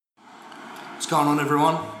What's going on,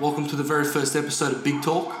 everyone? Welcome to the very first episode of Big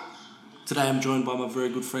Talk. Today I'm joined by my very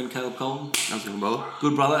good friend Caleb Colton. How's it going, brother?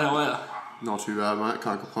 Good, brother. How are you? Not too bad, mate.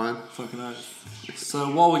 Can't complain. Fucking oath.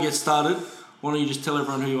 So while we get started, why don't you just tell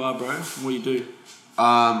everyone who you are, bro, and what you do?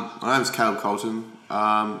 My name's Caleb Colton.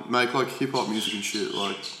 Make like hip hop music and shit.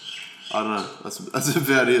 Like, I don't know. That's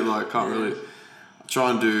about it. Like, can't really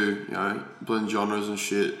try and do, blend genres and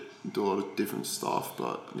shit. Do a lot of different stuff,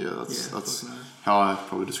 but that's how I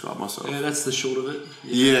probably describe myself. Yeah, that's the short of it.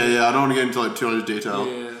 Yeah. I don't want to get into like too much detail.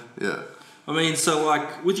 Yeah. I mean, so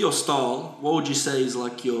like with your style, what would you say is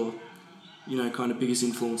like your, kind of biggest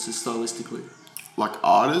influences stylistically? Like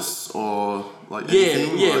artists or like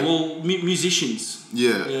anything? Musicians.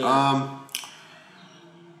 Yeah.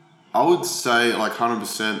 I would say like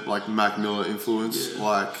 100% like Mac Miller influence.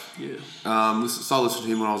 Start listening to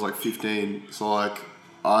him when I was like 15. So like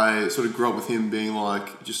I sort of grew up with him being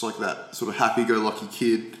like just like that sort of happy-go-lucky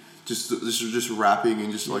kid, just rapping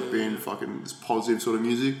and just like being fucking this positive sort of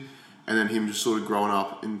music, and then him just sort of growing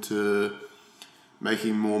up into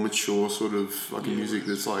making more mature sort of fucking music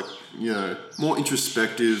that's like more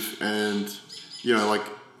introspective and like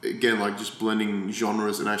again like just blending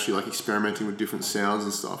genres and actually like experimenting with different sounds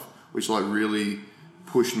and stuff, which like really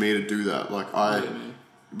pushed me to do that. Like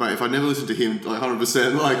but if I never listened to him like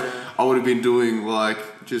 100%, like I would have been doing like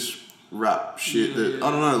just rap shit I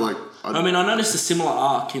don't know, like I noticed a similar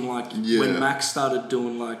arc in like when Max started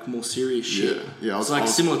doing like more serious shit. Yeah. It's like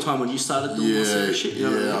similar time when you started doing more serious shit. You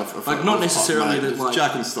know what I mean? Like not necessarily that like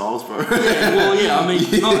Jack and Styles, bro. Not like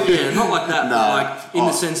that. But like in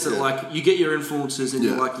the sense that like you get your influences and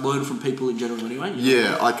you like learn from people in general anyway.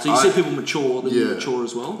 So you see people mature, then you mature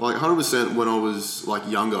as well. Like 100% when I was like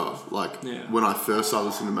younger, like when I first started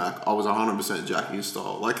listening to Mac, I was 100% Jack and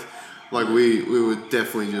Style. Like we were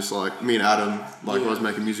definitely just like me and Adam, like I was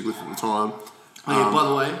making music with at the time. By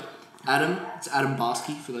the way, it's Adam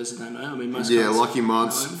Barsky for those that don't know. I mean, most guys Lucky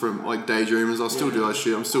Muds from like Daydreamers. I still do that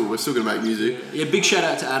shit. We're still gonna make music. Yeah, big shout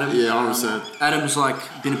out to Adam. Yeah, 100%. Adam's like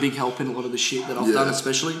been a big help in a lot of the shit that I've done,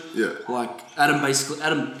 especially. Yeah. Like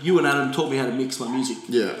you and Adam taught me how to mix my music.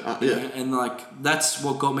 And like that's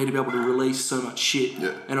what got me to be able to release so much shit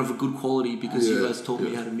and of a good quality because you guys taught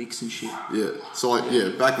me how to mix and shit. Yeah. So like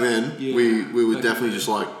back then we were definitely just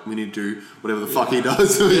like we need to do whatever the fuck he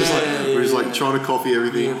does. We're just like trying to copy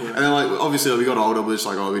everything. And then like obviously we got older, we're just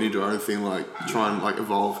like we need to do our own thing, like try and like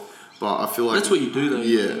evolve. But I feel like that's what you do though.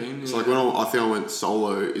 It's like when I think I went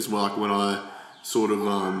solo is when I sort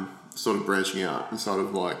of branching out and sort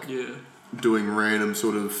of like doing random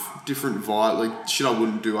sort of different vibe, like shit I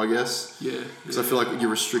wouldn't do, I guess. Because I feel like you're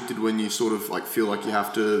restricted when you sort of like feel like you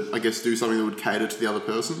have to, I guess, do something that would cater to the other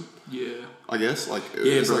person. I guess like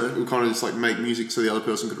it's like we kind of just like make music so the other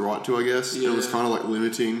person could write to, I guess. And it was kind of like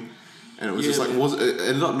limiting. And it was just like it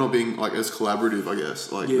ended up not being like as collaborative, I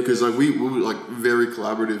guess, like because like we were like very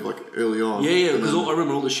collaborative like early on. Because I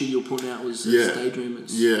remember all the shit you were putting out was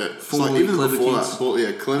Daydreamers. So like even Clever before Kids.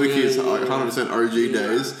 that, Clever Kids, like 100% OG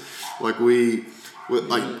days. Like we would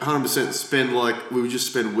like 100% we would just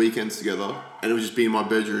spend weekends together, and it would just be in my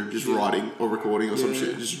bedroom, just writing or recording or some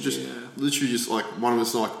shit. Just literally just like one of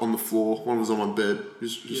us like on the floor, one was on my bed,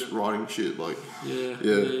 just writing shit like.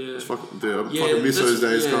 It's fucking dude. I fucking miss those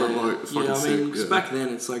days. Kind of like it's fucking sick. Because back then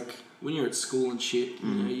it's like when you're at school and shit,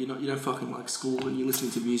 you don't fucking like school and you're listening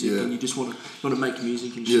to music and you just want to make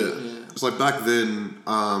music and shit. It's like back then.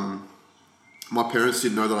 My parents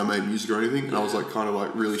didn't know that I made music or anything, and I was like kind of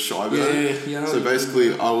like really shy about it. So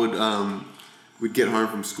basically, I would we'd get home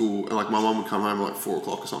from school, and like my mum would come home at like 4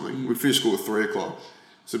 o'clock or something. We'd finish school at 3 o'clock.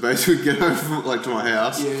 So basically, we'd get home from, like to my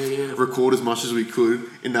house, record as much as we could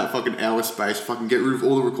in that fucking hour space, fucking get rid of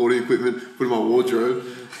all the recording equipment, put it in my wardrobe,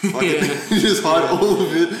 just hide all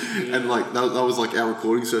of it, and like that was like our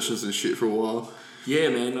recording sessions and shit for a while. Yeah,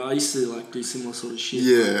 man, I used to like do similar sort of shit.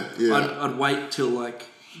 I'd wait till like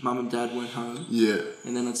Mum and Dad went home.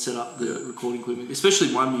 And then I'd set up the recording equipment,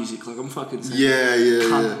 especially my music. Like I'm fucking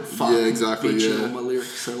saying, fuck, exactly. Bitching on my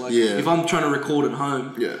lyrics. So like, if I'm trying to record at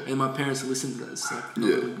home, and my parents are listening to that, it's like not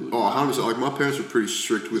really good. 100%. Like my parents were pretty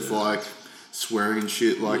strict with like swearing and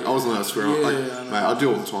shit. Like I wasn't allowed to swear. Mate, I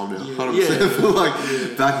do all the time now. 100%. But like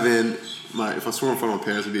back then, mate, if I swore in front of my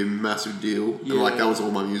parents, it'd be a massive deal. And like that was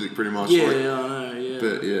all my music, pretty much. I know.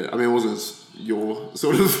 But I mean, it wasn't your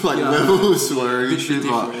sort of like level of swearing and shit.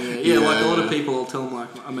 Like a lot of people, I'll tell them like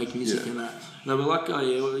I make music and that. And they'll be like,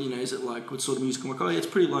 is it like, what sort of music? I'm like, it's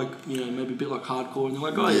pretty like, maybe a bit like hardcore. And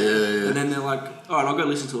they're like, And then they're like, alright, I'll go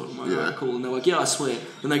listen to it. I'm like, alright, cool. And they're like, I swear.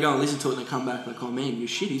 And they go and listen to it and they come back like, oh man, your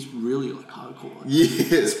shit is really like hardcore. Like,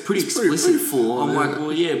 it's pretty explicit. Pretty full on, I'm like,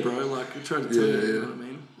 well, bro, like I tried to tell you, you know what I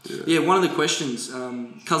mean? Yeah, one of the questions,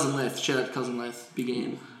 Cousin Leth, shout out to Cousin Leth, big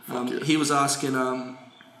Ian. He was asking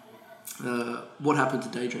what happened to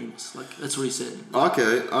Daydreamers. Like, that's what he said.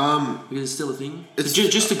 Okay. Because it's still a thing. It's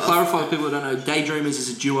just to clarify for people who don't know, Daydreamers is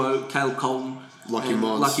a duo, Caleb Colton, Lucky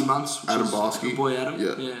Munts, Adam Barsky. Boy Adam.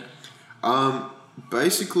 Yeah.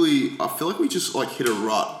 Basically, I feel like we just like hit a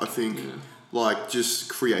rut. I think, like just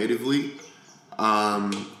creatively,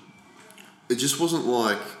 it just wasn't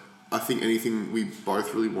like I think anything we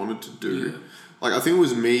both really wanted to do. Yeah. Like I think it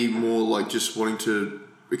was me more like just wanting to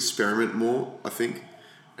experiment more. I think,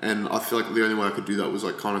 and I feel like the only way I could do that was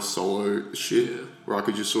like kind of solo shit, where I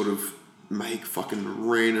could just sort of make fucking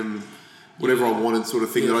random whatever I wanted sort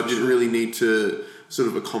of thing that I didn't really need to sort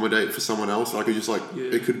of accommodate for someone else. I could just like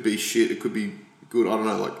it could be shit, it could be good. I don't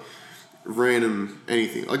know, like random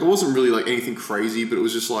anything. Like it wasn't really like anything crazy, but it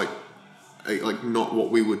was just like not what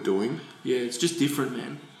we were doing. Yeah, it's just different,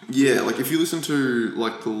 man. Yeah, like if you listen to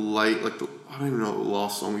like I don't even know what the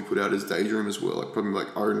last song we put out is Daydream as well, like probably like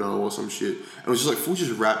Oh No or some shit. And it was just like full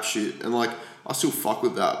just rap shit, and like I still fuck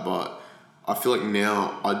with that, but I feel like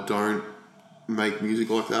now I don't make music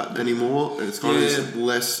like that anymore, and it's kind of just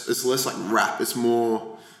less like rap. It's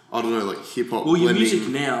more, I don't know, like hip hop. Well, your music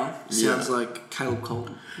now sounds like Caleb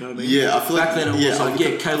Colton. You know what I mean? Yeah, I feel back then it was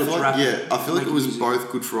like Caleb's rapping. Yeah, I feel like it was music.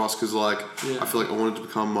 Both good for us because like I feel like I wanted to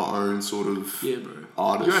become my own sort of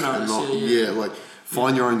artist. You're an artist, and not, like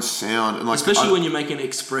find your own sound, and like especially when you're making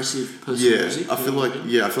expressive personal music. I feel like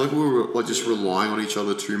we were like just relying on each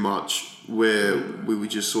other too much, where we would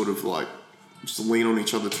just sort of like just lean on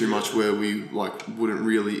each other too much, where we like wouldn't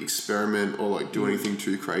really experiment or like do anything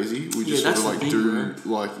too crazy. We just sort of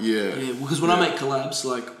like because when I make collabs,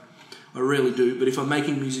 like I rarely do, but if I'm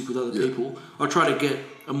making music with other people, I try to get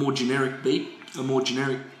a more generic beat, a more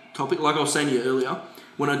generic topic. Like I was saying to you earlier,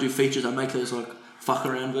 when I do features, I make those like fuck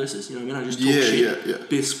around verses. You know what I mean? I just talk shit,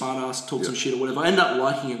 be a smart ass, talk some shit or whatever. I end up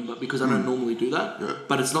liking them, but because I don't normally do that.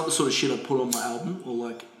 But it's not the sort of shit I put on my album or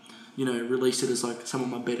like, you know, release it as like some of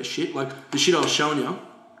my better shit. Like the shit I was showing you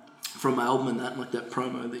from my album and that, like that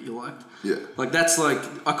promo that you liked. Yeah. Like that's like,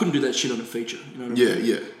 I couldn't do that shit on a feature. You know what I mean?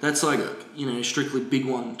 Yeah. That's like, you know, strictly big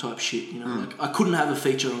one type shit. You know, like I couldn't have a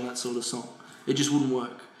feature on that sort of song. It just wouldn't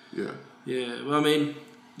work. Yeah. Yeah. Well, I mean,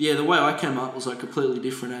 the way I came up was like completely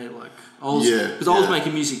different, Like I was, because I was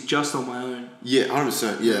making music just on my own. Yeah,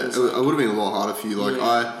 100%. Yeah, it would have been a lot harder for you.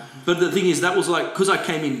 Like But the thing is, that was like because I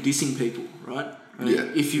came in dissing people, right?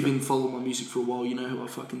 If you've been following my music for a while, you know who I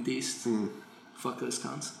fucking dissed. Fuck those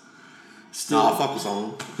cunts. Still, fuck with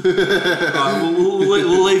someone. Alright,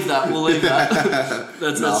 we'll leave that. We'll leave that.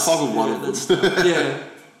 That's fuck with one of them.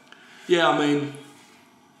 Yeah. I mean.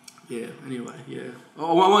 Yeah, anyway, I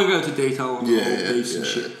won't go into detail on the whole beefs and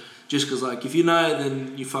shit. Just because, like, if you know,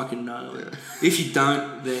 then you fucking know. If you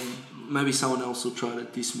don't, then maybe someone else will try to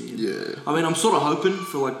diss me. I mean, I'm sort of hoping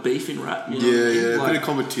for, like, beef in rap. You know like, a bit of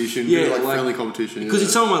competition. Yeah, like friendly competition. Because in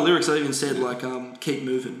some of my lyrics, I even said, like, keep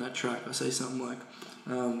moving, that track. I say something like,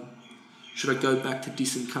 should I go back to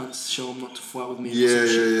dissing cunts, show them not to fight with me?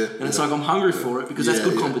 And it's like, I'm hungry for it because that's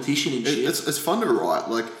good competition and shit. It's fun to write.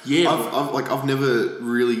 Like, I've never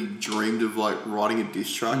really dreamed of like writing a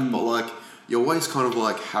diss track, but like you always kind of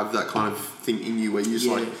like have that kind of thing in you where you just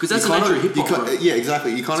like because that's the nature of hip hop. Yeah,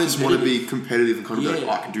 exactly. You kind of just want to be competitive and kind of go,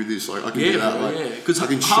 I can do this. Like I can do that. Like because I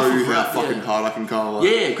can show you how fucking hard I can come.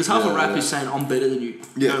 Like, because half of rap is saying I'm better than you.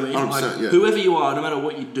 You know what I mean? 100%, like, whoever you are, no matter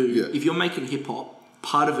what you do, if you're making hip hop,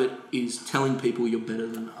 part of it is telling people you're better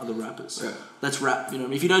than other rappers. Yeah. That's rap, you know what I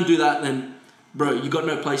mean? If you don't do that, then, bro, you got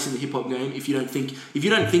no place in the hip hop game. If you don't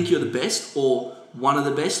think you're the best or one of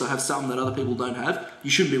the best or have something that other people don't have, you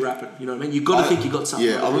shouldn't be rapping. You know what I mean? You got to think you got something.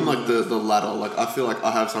 Yeah, I'm in like the ladder. Like I feel like I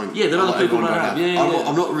have something. Yeah, that other people don't have.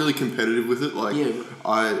 I'm not really competitive with it. Like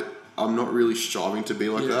I'm not really striving to be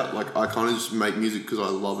like that. Like I kind of just make music because I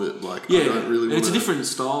love it. Like I don't really. And it's a different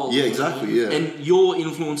style. Yeah, exactly. Yeah. And your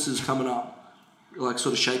influences coming up, like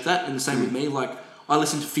sort of shape that, and the same with me. Like I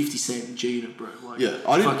listened to 50 Cent and G-Unit, bro. Like,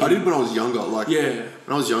 I did when I was younger. Like when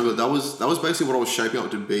I was younger, that was basically what I was shaping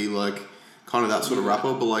up to be, like kind of that sort of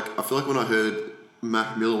rapper. But like I feel like when I heard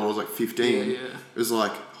Mac Miller when I was like 15, it was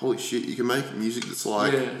like, holy shit, you can make music that's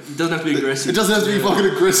like it doesn't have to be aggressive. It doesn't have to be fucking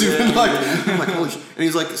aggressive. And like I'm like, holy shit. And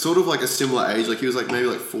he's like sort of like a similar age. Like he was like maybe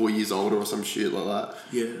like 4 years older or some shit like that.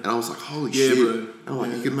 Yeah. And I was like, holy shit. Bro. And I'm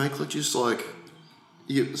like, you can make like just like.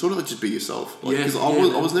 You sort of like just be yourself, because I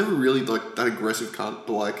was never really like that aggressive cunt,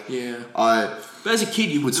 but like But as a kid,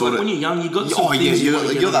 you would sort of when you're young, you got some things you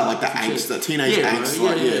got that like that angst, that teenage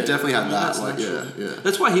angst, definitely had that.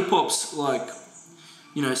 That's why hip hop's like,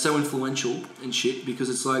 you know, so influential and shit, because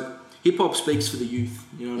it's like hip hop speaks for the youth.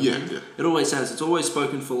 You know what I mean? It always has. It's always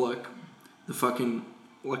spoken for like the fucking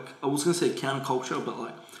like I was gonna say counterculture, but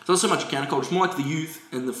like it's not so much counterculture. It's more like the youth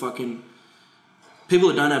and the fucking people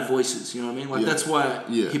that don't have voices. You know what I mean? Like that's why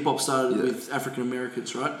hip hop started with African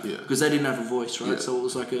Americans, right? Yeah. Because they didn't have a voice, right? So it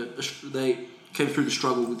was like they came through the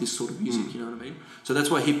struggle with this sort of music. You know what I mean? So that's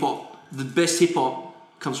why hip hop, the best hip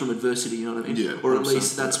hop comes from adversity. You know what I mean? Yeah. Or at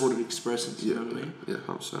least that's what it expresses. You know what I mean? Yeah.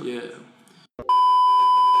 100%. Yeah.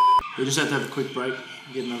 We just have to have a quick break,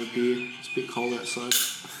 get another beer. It's a bit cold outside.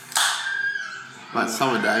 Mate,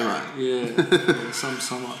 summer day, mate. Yeah, some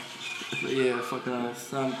summer. But yeah, fucking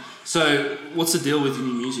hell. So, what's the deal with your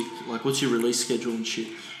new music? Like, what's your release schedule and shit?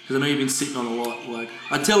 Because I know you've been sitting on a lot. Like,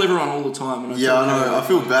 I tell everyone all the time. And I know. I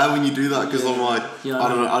feel bad when you do that because I'm like, I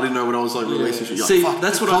don't know. I didn't know when I was like releasing shit. You're See, like,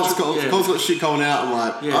 that's what Cole's got shit coming out. I'm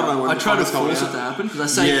like, I don't know when I try to force it to happen because I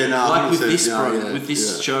say, like with this, with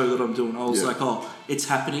this show that I'm doing, I was like, it's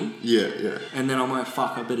happening. Yeah. And then I'm like,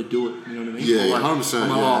 fuck, I better do it. You know what I mean? Yeah, like, 100%. I'm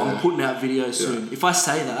like, I'm putting out videos soon. If I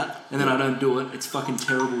say that and then I don't do it, it's fucking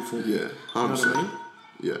terrible for me. Yeah, 100%. You know what I mean?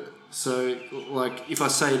 Yeah. So, like, if I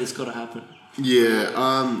say it, it's got to happen. Yeah.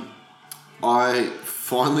 I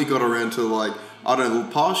finally got around to like, I don't know,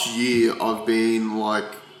 the past year I've been like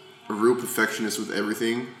a real perfectionist with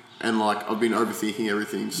everything and like I've been overthinking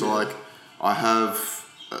everything. So like I have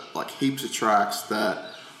like heaps of tracks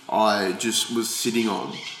that I just was sitting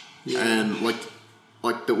on and like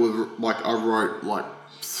that were like I wrote like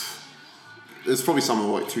there's probably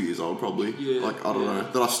some like 2 years old probably like I don't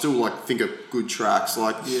know that I still like think are good tracks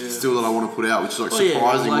like still that I want to put out, which is like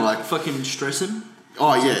surprising like fucking stressing.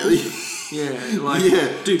 Oh yeah. Yeah, like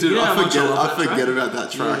dude, I forget about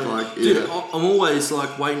that track. Yeah. Like, dude, I'm always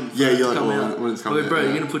like waiting for it to come out. When it's coming bro, out,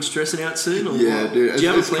 you're gonna put Stressing out soon? Or yeah, what? dude. Do you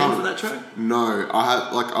have a plan for that track? No,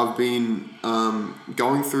 I've been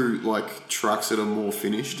going through like tracks that are more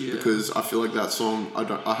finished because I feel like that song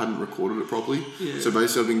I hadn't recorded it properly. Yeah. So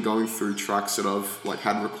basically, I've been going through tracks that I've like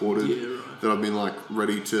had recorded that I've been like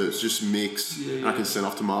ready to just mix and I can send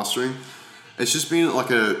off to mastering. It's just been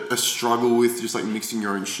like a struggle with just like mixing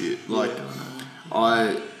your own shit. Like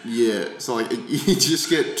so like you just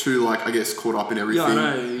get too like I guess caught up in everything. Yeah,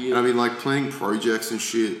 I know. Yeah. And I mean like planning projects and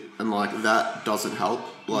shit and like that doesn't help.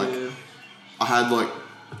 Like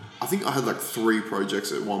I think I had like 3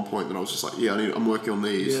 projects at one point that I was just like, I'm working on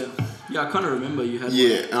these. Yeah, I kind of remember you had.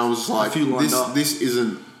 Yeah, and I was like, this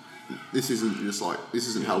isn't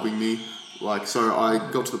Yeah. helping me. Like, so I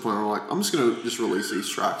got to the point where I'm like, I'm just gonna just release these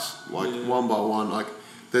tracks like one by one. Like,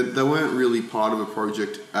 they weren't really part of a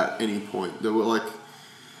project at any point. They were like,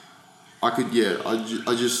 I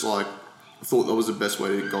just like thought that was the best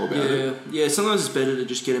way to go about it. Yeah. Sometimes it's better to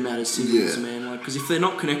just get them out as singles, man. Like, because if they're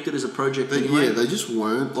not connected as a project, anyway, they just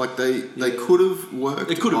weren't. Like, they could have worked.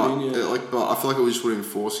 They could have been, Like, but I feel like I was just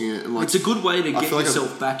enforcing it. And like, it's a good way to get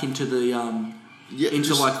yourself back into the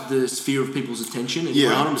like the sphere of people's attention.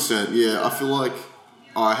 100%. Yeah, I feel like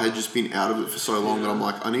I had just been out of it for so long that I'm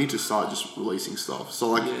like, I need to start just releasing stuff. So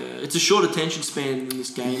like, it's a short attention span in this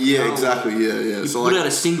game. Yeah, exactly. Like, yeah. You so put like, out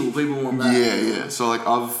a single, people want that. Yeah. So like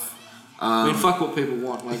I mean, fuck what people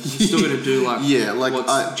want. Like, you're still gonna do like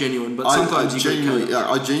what's genuine, but sometimes I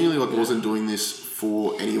genuinely like wasn't doing this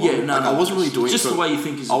for anyone. Yeah, I wasn't really doing just it for, the way you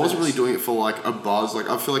think is. I wasn't really doing it for like a buzz. Like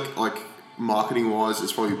I feel like marketing wise,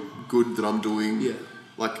 it's probably good that I'm doing. Yeah.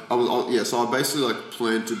 Like so I basically like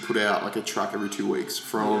planned to put out like a track every 2 weeks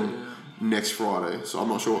from next Friday. So I'm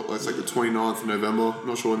not sure. It's like the 29th of November. I'm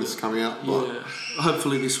not sure when this is coming out. But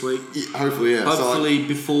hopefully this week. Hopefully, yeah. Hopefully so, like,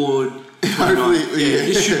 before.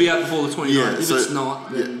 This should be out before the 29th. If it's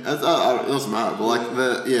not, then... it doesn't matter. But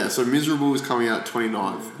like so Miserable is coming out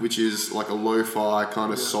 29th, which is like a lo-fi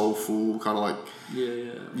kind of soulful kind of like.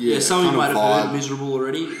 Some of you might have heard Miserable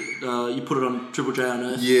already. You put it on Triple J on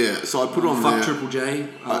Earth. Yeah, so I put it on Fuck there. Triple J.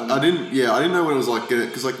 I didn't know what it was like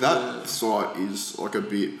because like that site is like a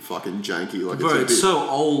bit fucking janky. Like it's so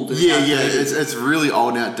old. And it's really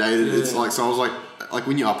old and outdated. Yeah. It's like so I was like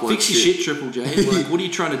when you upload fix your shit, Triple J. Like, what are you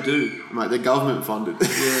trying to do, mate? They're government funded.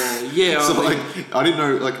 Yeah. So I didn't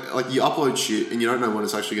know like you upload shit and you don't know when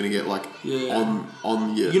it's actually going to get like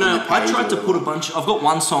on your. I tried to put a bunch. I've got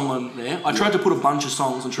one song on there. I tried to put a bunch of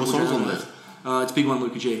songs on Triple J on there. It's Big One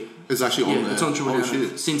Luka G. It's actually on there. It's on Triple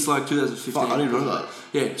J since like 2015. Fuck, I didn't know that.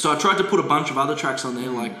 Yeah, so I tried to put a bunch of other tracks on there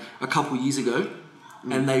like a couple years ago,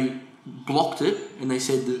 and they blocked it and they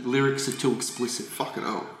said the lyrics are too explicit. Fucking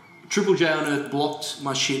hell. Triple J on Earth blocked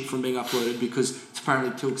my shit from being uploaded because it's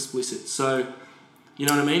apparently too explicit. So, you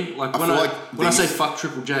know what I mean? Like when I say fuck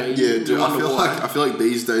Triple J, dude, I feel like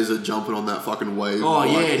these days are jumping on that fucking wave. Oh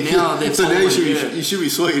yeah, now they're so now you should be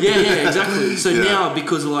sweet. Yeah, exactly. So now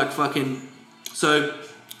because of like fucking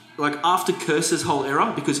like after Curse's whole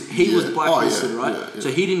era, because he was blacklisted, right? Yeah.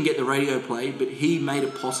 So he didn't get the radio play, but he made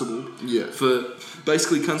it possible for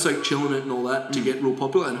basically Cunsoke, Chillin' It and all that to get real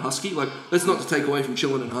popular, and Husky. Like, that's not to take away from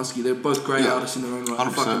Chillin' and Husky. They're both great artists in their own right. 100%, I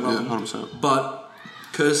fucking love them. 100%. But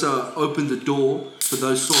Cursor opened the door for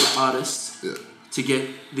those sort of artists to get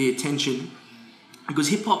the attention, because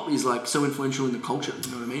hip hop is like so influential in the culture.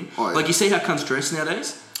 You know what I mean? Oh, yeah. Like, you see how cunts dress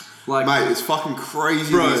nowadays. Like, mate, it's fucking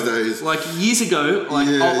crazy these days. Like years ago,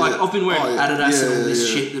 I've been wearing Adidas and all this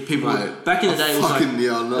shit that people back in the day.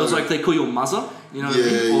 It was like they call you a muzzer. You know what I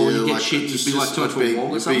mean? Or you get like, shit, you'd be like too much for a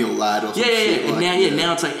wall or something. Being a lad or something. And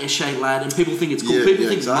now it's like Eshe lad, and people think it's cool. People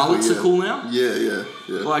think mullets are cool now. Yeah.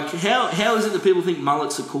 Like how is it that people think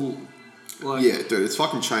mullets are cool? Like, yeah, dude, it's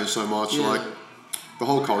fucking changed so much. Yeah. Like, the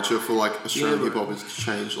whole culture for like Australian hip hop has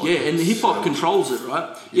changed. Like, and the hip hop controls it,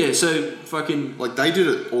 right? Yeah, so fucking like they did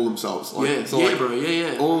it all themselves. Like,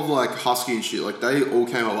 bro. All of like Husky and shit, like they all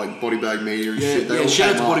came up, like Body Bag Media and shit. They all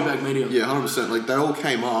shout out to up. Body Bag Media. Yeah, 100%. Like they all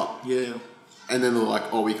came up. Yeah. And then they're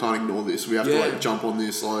like, oh, we can't ignore this. We have to like jump on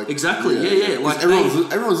this. Like exactly. Like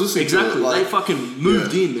everyone's listening. Exactly. To it. Like, they fucking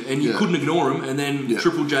moved in, and you couldn't ignore them. And then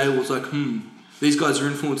Triple J was like, these guys are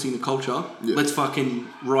influencing the culture. Yeah. Let's fucking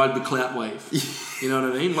ride the clout wave. You know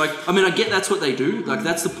what I mean? Like, I mean, I get that's what they do. Like,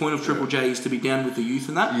 that's the point of Triple J, is to be down with the youth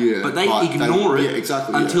and that. Yeah, but they ignore it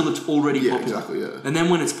until it's already popular. Exactly, And then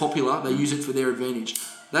when it's popular, they use it for their advantage.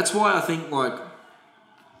 That's why I think, like,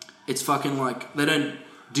 it's fucking like they don't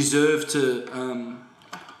deserve to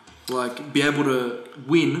like be able to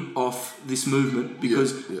win off this movement,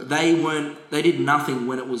 because they did nothing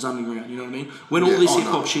when it was underground. You know what I mean? When all this hip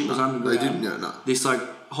hop shit was underground, they didn't. This like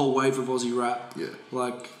whole wave of Aussie rap,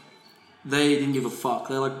 like they didn't give a fuck.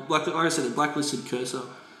 They're like I said, they blacklisted Cursor.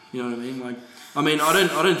 You know what I mean? Like, I mean, I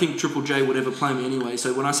don't think Triple J would ever play me anyway.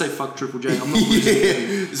 So when I say fuck Triple J, I'm not losing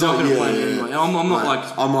anything. He's not going to play me anyway. I'm not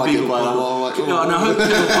like I might get played.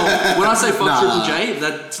 When I say fuck Triple J,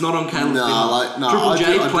 that's not on Caleb. Triple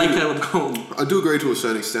J play Caleb Cole. I do agree to a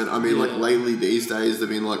certain extent. I mean, like lately these days they've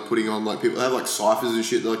been like putting on like people. They have like ciphers and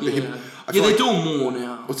shit. Like they're doing more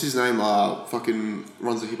now. What's his name? Fucking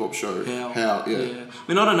runs a hip hop show. How? Yeah. I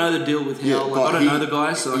mean, I don't know the deal with How. Like, I don't know the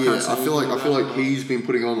guy, so I can't say. I feel like he's been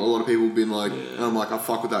putting on. A lot of people have been like, and I'm like, I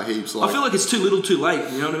fuck with that heaps. Like, I feel like it's too little, too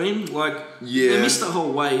late. You know what I mean? Like, they missed the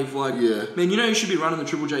whole wave. Like, man, you know who should be running the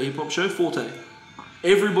Triple J hip hop show? Forte.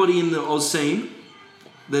 Everybody in the Oz scene,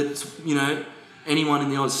 that's, you know, anyone in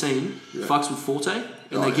the Oz scene fucks with Forte,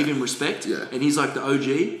 and they give him respect. Yeah. And he's like the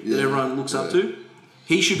OG that everyone looks up to.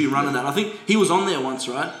 He should be running that. I think he was on there once,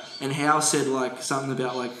 right? And Howe said like something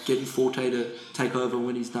about like getting Forte to take over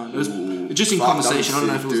when he's done. It was just in conversation. I don't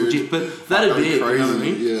know if it was legit, but that'd be it. You know what I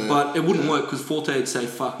mean? Yeah. But it wouldn't work, because Forte would say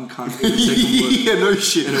fucking cunt every second word. Yeah, no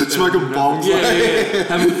shit. Smoking bombs.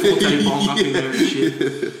 Having Forte bomb up in there and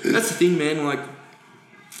shit. That's the thing, man. Like,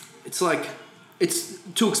 it's like it's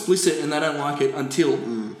too explicit, and they don't like it until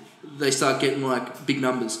they start getting like big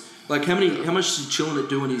numbers. Like how much is Chillin' It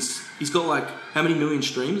doing? He's got like how many million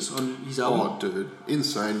streams on his album? Oh, dude,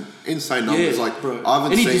 insane numbers. Yeah, like, bro. I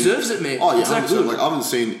haven't and he seen, deserves it, man. Oh yeah, like I haven't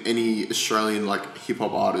seen any Australian like hip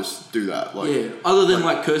hop artists do that. Like, other than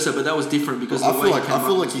like Cursor, but that was different because I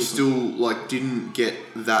feel like he still like didn't get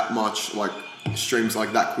that much like streams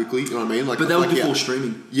like that quickly. You know what I mean? Like, but that was before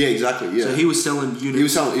streaming. Yeah, exactly. Yeah. So he was selling units. He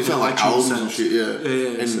was selling like albums and shit.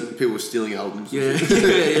 Yeah. And people were stealing albums. Yeah. And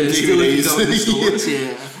DVDs.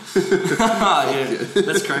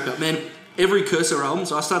 That's crack up, man. Every Cursor album.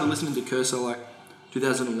 So I started listening to Cursor like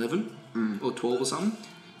 2011 or 12 or something.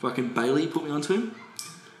 Fucking Bailey put me onto him.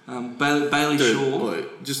 Bailey Shaw.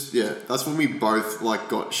 That's when we both like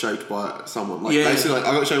got shaped by someone. Like basically, like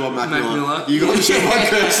I got shaped by Mac Miller. You got shaped by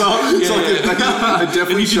Cursor. It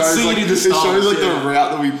definitely shows like it shows like the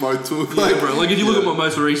route that we both took. Like, bro. Like if you look at my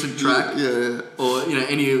most recent track, or you know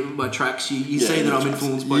any of my tracks, you see that I'm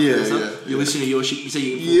influenced by Cursor. You listen to your shit, you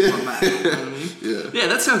see you're influenced by Mac. You know what I mean? Yeah,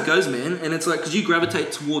 that's how it goes, man. And it's like because you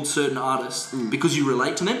gravitate towards certain artists because you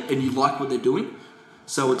relate to them and you like what they're doing.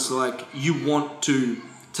 So it's like you want to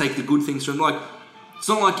take the good things from them. Like, it's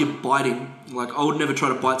not like you're biting. Like, I would never try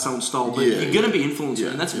to bite someone's style, but you're going to be influenced,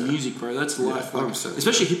 man. That's music, bro. That's life. Like,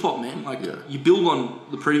 especially hip-hop, man. Like, you build on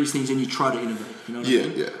the previous things and you try to innovate. You know what I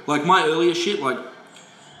mean? Yeah. Like, my earlier shit, like,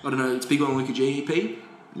 I don't know, it's Big One Luka G EP.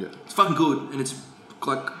 Yeah. It's fucking good, and it's,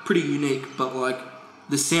 like, pretty unique, but, like,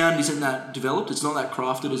 the sound isn't that developed. It's not that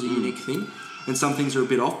crafted as a unique thing, and some things are a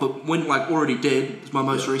bit off. But when, like, Already Dead is my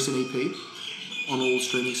most recent EP, on all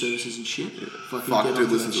streaming services and shit. Fuck, dude,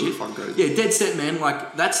 listen to it. Fucking crazy. Yeah, dead set, man.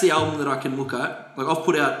 Like, that's the album that I can look at. Like, I've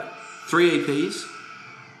put out 3 EPs.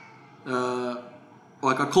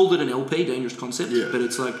 like I called it an LP, Dangerous Concept, but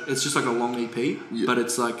it's just like a long EP, but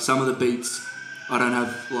it's like some of the beats I don't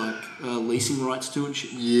have like leasing rights to and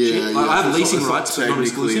shit. I have leasing rights, but not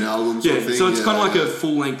exclusive. So it's kind of like a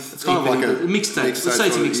full length. It's kind of like a mixtape. Let's say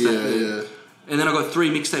it's a mixtape. And then I got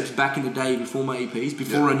 3 mixtapes back in the day before my EPs,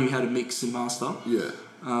 before I knew how to mix and master.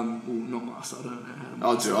 Well, not master. I don't know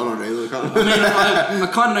how to mix. I don't either. I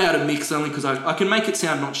kind of know how to mix only because I can make it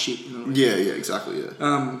sound not shit. You know what I mean? Yeah, exactly. Yeah.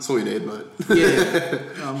 That's all you need, mate.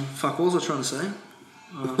 Fuck. What was I trying to say?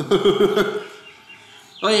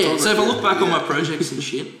 So if I look back on my projects and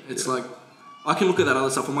shit, it's like I can look at that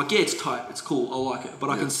other stuff. I'm like, yeah, it's tight, it's cool, I like it,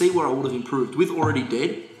 but I can see where I would have improved. With Already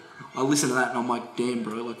Dead, I listen to that and I'm like, damn,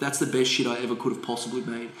 bro, like that's the best shit I ever could have possibly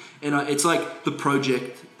made. And it's like the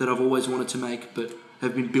project that I've always wanted to make, but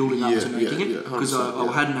have been building up to making it because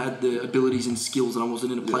I hadn't had the abilities and skills and I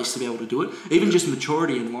wasn't in a place to be able to do it. Even just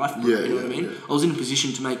maturity in life, bro, you know what I mean? I was in a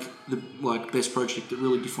position to make the best project that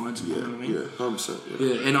really defines me, you know what I mean?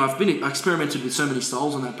 100%. And I experimented with so many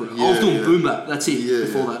styles on that, bro. I was doing boom bap, that's it,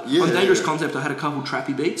 before that. On Dangerous Concept, I had a couple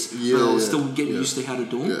trappy beats, but I was still getting used to how to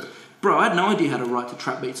do them. Bro, I had no idea how to write to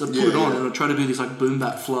trap beats. I'd put it on and I'd try to do this like boom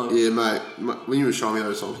bap flow. Yeah, mate. When you were showing me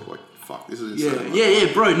those songs, I was like, fuck, this is insane.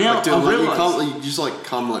 Yeah, bro. Now like, dude, I realised you just like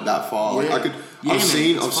come like that far. Like I've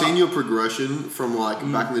seen your progression from like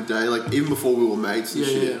back in the day, like even before we were mates and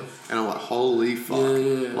shit. And I'm like, holy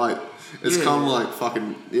fuck, like it's come like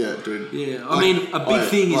fucking dude. Yeah, I mean, a big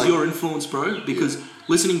thing is your influence, bro. Because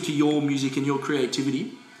listening to your music and your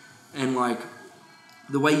creativity, and like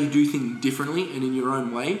the way you do things differently and in your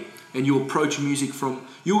own way, and you approach music from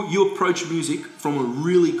a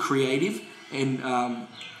really creative and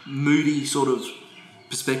moody sort of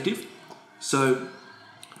perspective. So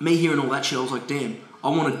me hearing all that shit, I was like, damn, I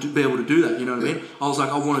want to be able to do that, you know what I mean? I was like,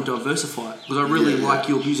 I want to diversify it because I really like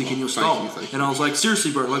your music and your style. Thank you. And I was like,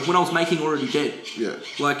 seriously, bro, like when I was making Already Dead,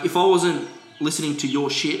 like if I wasn't listening to your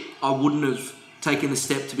shit, I wouldn't have taken the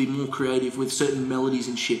step to be more creative with certain melodies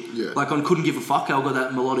and shit. Like I couldn't give a fuck. I got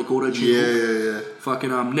that melodic auto-tune. Fucking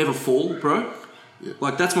Never Fall, bro.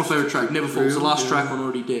 Like that's my favourite track, Never Fall. It's the last track on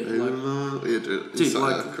Already Dead. Like, dude,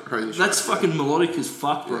 like crazy that's track, fucking melodic as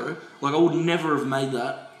fuck, bro. Like I would never have made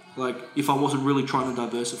that, like if I wasn't really trying to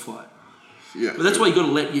diversify it. But that's why you got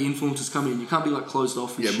to let your influences come in. You can't be like closed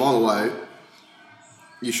off. And shit. By the way,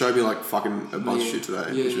 you showed me like fucking a bunch of shit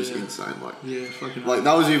today, which was insane. Like, fucking. Like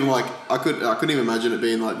that was even like I couldn't even imagine it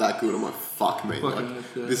being like that good. I'm like, fuck me,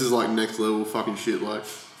 like this is like next level fucking shit. Like,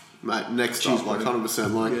 mate, next up, like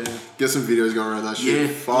 100%. Like, get some videos going around that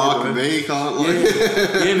shit. Fuck me, can't like.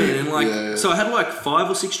 Man, and like, so I had like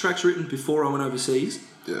 5 or 6 tracks written before I went overseas.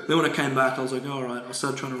 Then when I came back, I was like, all right. I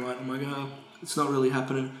started trying to write. I'm like, oh, it's not really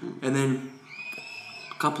happening. And then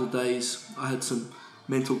a couple of days, I had some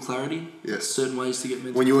mental clarity. Certain ways to get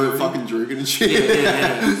mental clarity. When you weren't fucking drinking and shit.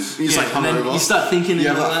 You just like hungover. You start thinking. You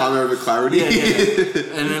have that hungover clarity.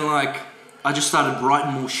 And then like, I just started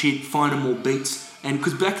writing more shit, finding more beats. And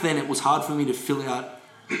because back then it was hard for me to fill out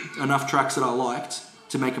enough tracks that I liked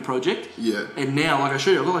to make a project. And now, like I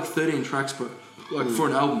showed you, I've got like 13 tracks, bro, like for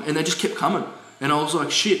an album. And they just kept coming. And I was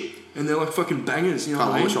like, shit. And they're like fucking bangers, you know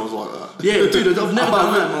what I mean? I wish I was like that. Yeah, dude, I've never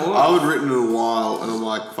done that in my life. I haven't written in a while and I'm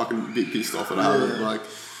like fucking a bit pissed off at it. Like,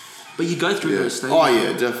 but you go through those stages. Oh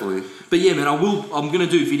yeah, definitely. But yeah, man, I'm going to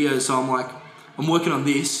do videos. So I'm working on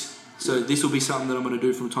this. So this will be something that I'm going to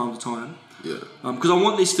do from time to time. Because I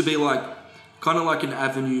want this to be like, kind of like an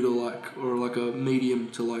avenue to like, or like a medium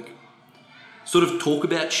to like, sort of talk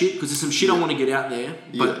about shit because there's some shit I want to get out there,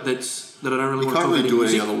 but that I don't really want to talk about. You can't really do it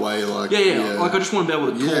any other way. Like like I just want to be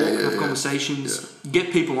able to talk, have conversations,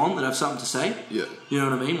 get people on that have something to say. You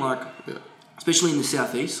know what I mean? Like, especially in the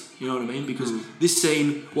southeast. You know what I mean? Because this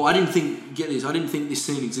scene, well, I didn't think this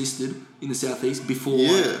scene existed in the southeast before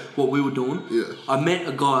what we were doing. I met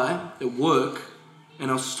a guy at work,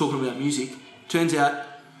 and I was just talking about music. Turns out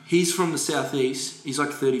he's from the southeast. He's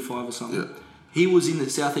like 35 or something. He was in the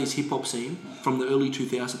southeast hip hop scene from the early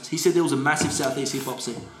 2000s. He said there was a massive southeast hip hop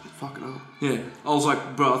scene. Fucking hell. Yeah, I was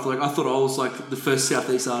like, bro, I thought I was like the first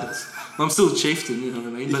southeast artist. I'm still a chieftain, you know what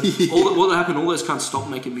I mean? But what happened? All those cunts stopped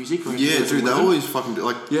making music. Right? Yeah, dude, they always fucking do.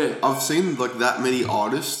 Like, I've seen like that many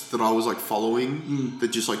artists that I was like following that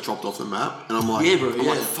just like dropped off the map, and I'm like,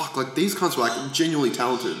 like, fuck, like these cunts were like genuinely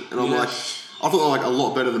talented, and I'm like, I thought they were like a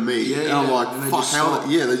lot better than me. And I'm like, fuck, how?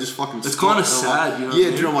 They just fucking. It's kind of sad, you know.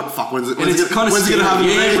 Yeah, dude, I'm like, fuck, when's it gonna happen?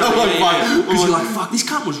 Because you're like, fuck, this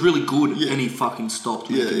cunt was really good, and he fucking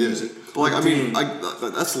stopped making music. Like, I mean,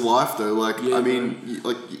 that's life though. Like, I mean,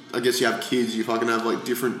 like, I guess you have kids, you fucking have like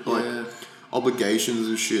different like obligations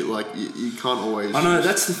and shit. Like, you can't always. I know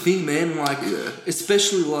that's the thing, man. Like,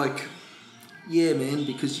 especially like Yeah, man,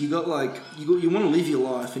 because you want to live your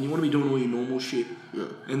life and you want to be doing all your normal shit. Yeah.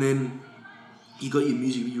 And then you got your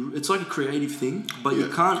music. It's like a creative thing, but you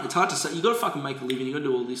can't. It's hard to say. You got to fucking make a living. You got to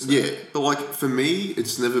do all this stuff. Yeah, but like for me,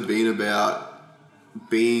 it's never been about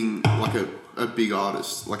being like a big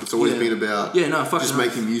artist. Like it's always been about just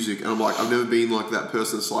making music. And I'm like, I've never been like that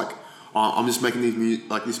person that's like, oh, I'm just making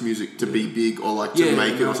this music to be big or like to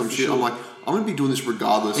make it or some shit. Sure. I'm like, I'm gonna be doing this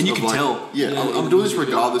regardless. And you can like, tell. Yeah, I'm doing this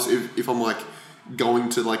regardless if I'm like going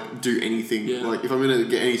to like do anything. Yeah. Like if I'm gonna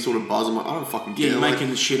get any sort of buzz, I'm like, I don't fucking care. Yeah, like, making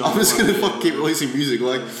the shit I'm just gonna fucking keep releasing music.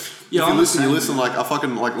 Like if you listen. Like I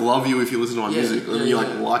fucking like love you if you listen to my music and you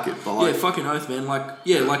like it. But like fucking oath, man. Like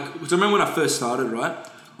like cause I remember when I first started, right?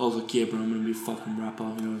 I was like, yeah, bro, I'm gonna be a fucking rapper. You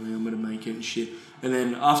know what I mean? I'm gonna make it and shit. And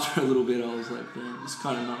then after a little bit, I was like, man, it's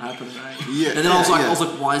kind of not happening, right? Yeah. And then I was like,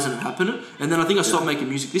 why isn't it happening? And then I think I stopped making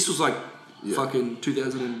music. This was like fucking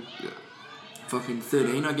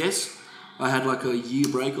 2013, I guess. I had like a year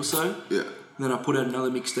break or so. Yeah. And then I put out another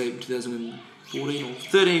mixtape in 2014 or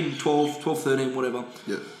 13, 12, 13, whatever.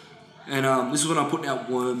 Yeah. And this is when I put out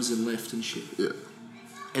Worms and Left and shit. Yeah.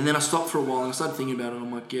 And then I stopped for a while and I started thinking about it. And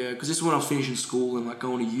I'm like, yeah, because this is when I was finishing school and like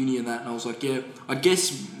going to uni and that. And I was like, yeah, I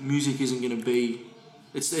guess music isn't going to be.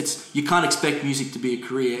 It's you can't expect music to be a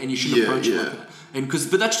career, and you shouldn't approach it like that. And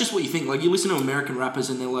but that's just what you think. Like you listen to American rappers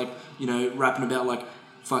and they're like, you know, rapping about like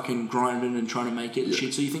fucking grinding and trying to make it and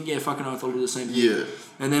shit. So you think, yeah, fucking I'll do the same thing. Yeah.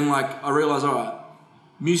 And then like I realized, all right,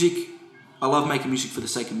 music. I love making music for the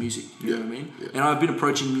sake of music. You know what I mean? Yeah. And I've been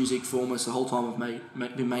approaching music for almost the whole time I've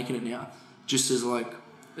been making it now, just as like.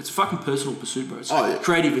 It's a fucking personal pursuit, bro. It's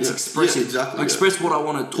creative. It's expressive. Exactly, I express what I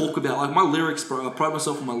want to talk about. Like my lyrics, bro. I pride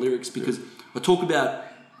myself on my lyrics because I talk about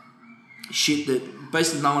shit that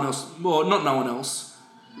basically no one else. Well, not no one else.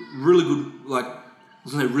 Really good, like I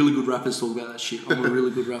was gonna say, really good rappers talk about that shit. I'm a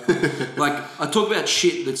really good rapper. Like I talk about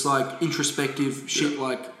shit that's like introspective shit,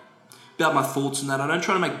 like about my thoughts and that. I don't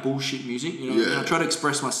try to make bullshit music. You know, I try to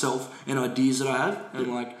express myself and ideas that I have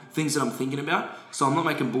and like things that I'm thinking about. So I'm not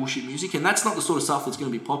making bullshit music, and that's not the sort of stuff that's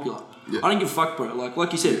going to be popular. Yeah. I don't give a fuck, bro.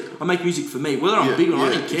 Like you said, I make music for me. Whether I'm big or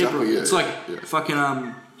not, I don't care, bro. It's like fucking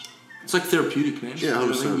it's like therapeutic, man. Yeah, 100%. You know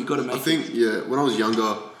what I mean? You got to make. I think when I was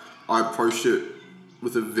younger, I approached it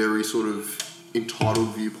with a very sort of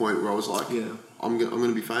entitled viewpoint where I was like, I'm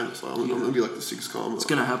gonna be famous. Like, I'm gonna be like the sickest guy. It's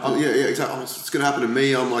gonna happen. Exactly. It's gonna happen to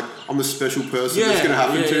me. I'm a special person. It's gonna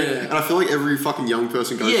happen to. Yeah. And I feel like every fucking young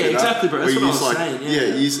person goes through that. Yeah, exactly, bro. That's what I was saying.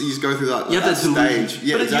 You just go through that. You have that stage.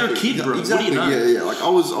 Yeah, but exactly. You're a kid, bro. Exactly. What do you know? Yeah. Like I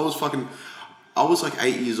was like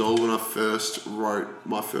 8 years old when I first wrote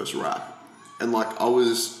my first rap, and like I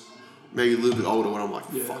was maybe a little bit older when I'm like,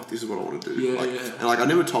 fuck, this is what I want to do. And like I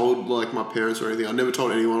never told like my parents or anything. I never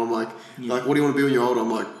told anyone. I'm like, what do you want to be when you're older? I'm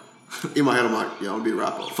like. In my head, I'm like, I want to be a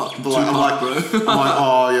rapper. Fucking but like, I'm like,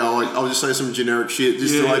 I'll just say some generic shit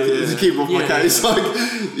just to keep off my case. Like,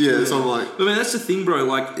 so I'm like, I mean, that's the thing, bro.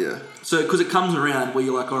 Like, so because it comes around where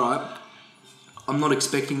you're like, all right, I'm not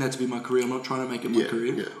expecting that to be my career. I'm not trying to make it my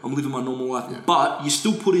career. Yeah. I'm living my normal life, but you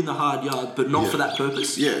still put in the hard yard, but not for that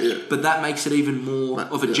purpose. But that makes it even more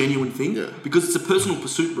of a genuine thing because it's a personal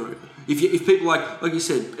pursuit, bro. If people like you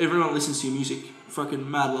said, everyone listens to your music. Fucking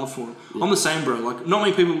mad love for it. I'm the same, bro. Like, not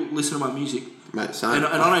many people listen to my music. Mate, same. And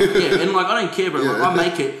I don't care. And like, I don't care, bro. Like, I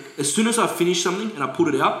make it. As soon as I finish something and I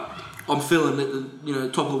put it out, I'm feeling at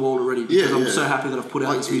the top of the world already because I'm so happy that I've put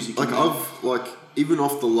out this music. Like, I've like even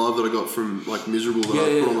off the love that I got from like Miserable that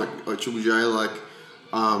I put on like Triple J, like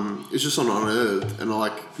it's just on Unearthed, and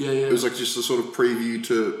like it was like just a sort of preview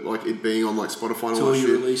to like it being on like Spotify and all that shit.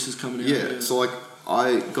 Your releases coming out. Yeah. So like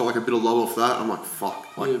I got like a bit of love off that. I'm like,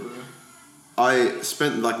 fuck. Like, bro. I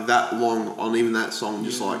spent like that long on even that song,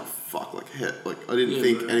 just like fuck, like heck, like I didn't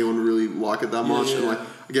think anyone would really like it that much, and like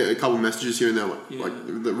I get a couple messages here and there,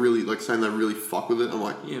 like that really like saying they really fuck with it. I'm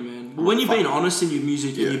like, yeah, man. But when you're being honest in your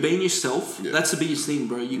music and you're being yourself, that's the biggest thing,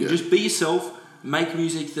 bro. You can just be yourself, make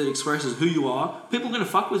music that expresses who you are. People are gonna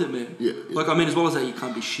fuck with it, man. Like I mean, as well as that, you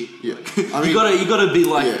can't be shit. I mean, you gotta be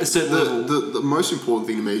like a certain level. The most important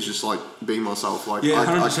thing to me is just like being myself. Like I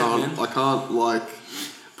can't like.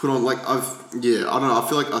 Put on like I don't know. I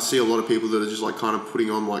feel like I see a lot of people that are just like kind of putting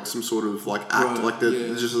on like some sort of like act, like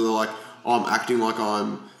they're just like I'm acting like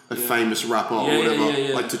I'm a famous rapper or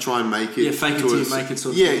whatever, like to try and make it. Fake it till you make it.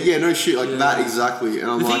 Sort of no shit, like that exactly. And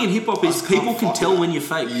I'm the thing in hip hop is people can tell when you're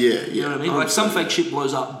fake. You know what I mean? Like some fake shit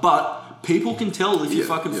blows up, but people can tell if you're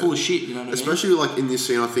fucking full of shit. You know what I mean? Especially like in this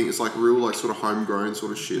scene, I think it's like real like sort of homegrown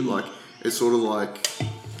sort of shit. Like it's sort of like.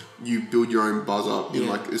 You build your own buzz up in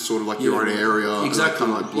like it's sort of like your own area. Exactly.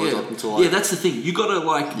 And kind of like blows up into like that's the thing. You gotta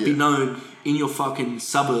like be known in your fucking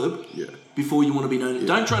suburb before you want to be known.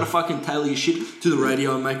 Don't try to fucking tailor your shit to the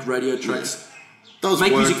radio and make radio tracks does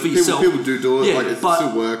make work. music for yourself. People do it. Yeah, like, it but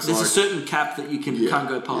still works. there's like, a certain cap that you can't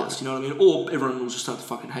go past. You know what I mean? Or everyone will just start to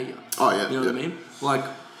fucking hate you. Oh yeah. You know what I mean? Like,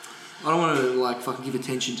 I don't want to like fucking give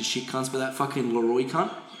attention to shit cunts, but that fucking Leroy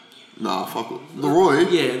cunt. Nah, fuck it. Leroy?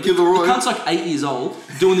 Yeah. Give Leroy. The cunt's like 8 years old,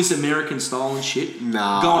 doing this American style and shit.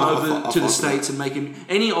 Nah. Going over to the States and making...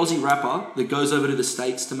 Any Aussie rapper that goes over to the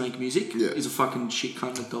States to make music is a fucking shit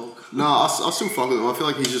cunt and a dog. Nah, I still fuck with him. I feel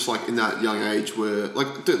like he's just like in that young age where...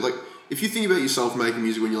 Like, dude, like, if you think about yourself making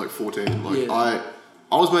music when you're like 14, like,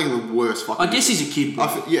 I was making the worst fucking... I guess he's a kid, bro.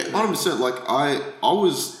 100%. Like, I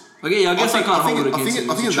was... Okay, I guess I can't hold it against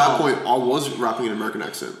him. I think at that point I was rapping an American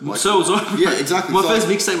accent. Like, so was I. Yeah, exactly. My first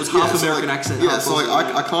mixtape was half American accent. Yeah, so like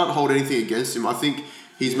I can't hold anything against him. I think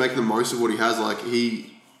he's making the most of what he has. Like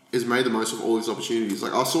he has made the most of all his opportunities.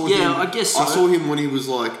 Like I saw him. I guess so. I saw him when he was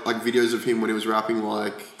like videos of him when he was rapping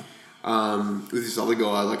like with this other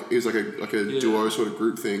guy. Like it was like a duo sort of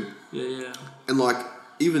group thing. Yeah. And like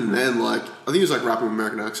even then, like I think he was like rapping with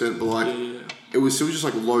American accent, but like it was still just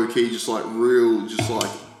like low key, just like real, just like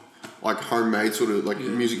homemade sort of like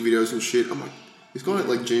music videos and shit. I'm like, this guy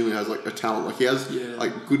like genuinely has like a talent. Like he has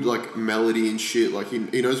like good like melody and shit. Like he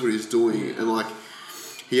knows what he's doing, and like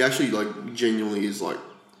he actually like genuinely is like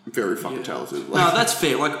very fucking talented. Like, no, that's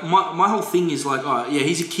fair. Like my whole thing is like,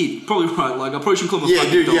 he's a kid. Probably right. Like I probably shouldn't call him a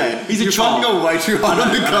fucking dog. He's a child. You're way too hard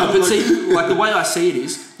on the cunt. But see, like the way I see it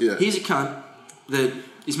is, he's a cunt that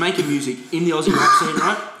is making music in the Aussie rap scene,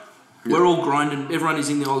 right? Yeah. We're all grinding. Everyone is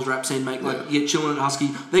in the Aussie rap scene, mate. Like, chilling at Husky.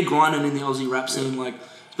 They're grinding in the Aussie rap scene, like,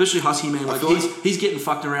 especially Husky, man. Like, he's getting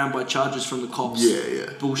fucked around by charges from the cops.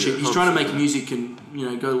 Bullshit. He's trying to make music and,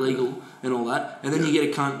 go legal and all that. And then you get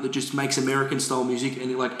a cunt that just makes American-style music and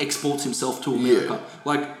he, like, exports himself to America.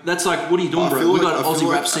 Like, that's like, what are you doing, bro? We got an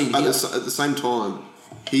Aussie rap scene here. At the same time,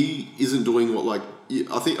 he isn't doing what, like...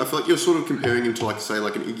 I feel like you're sort of comparing him to, like, say,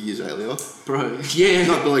 like an Iggy Azalea. Bro, yeah.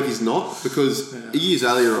 No, but, like, he's not. Because Iggy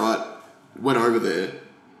Azalea, right... went over there,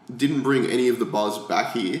 didn't bring any of the buzz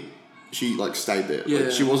back here. She like stayed there. Yeah.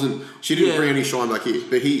 Like, she didn't bring any shine back here.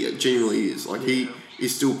 But he genuinely is. Like he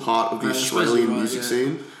is still part of the Australian music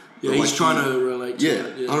scene. Yeah, he's trying to relate to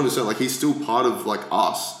it. 100%. Like he's still part of like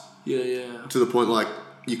us. Yeah. To the point like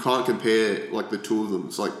you can't compare like the two of them.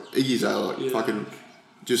 It's like Iggy's like fucking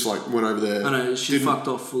just like went over there. I know, she fucked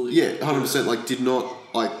off fully. Yeah, 100%. Like did not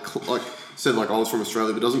like said like I was from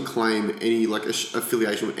Australia, but doesn't claim any like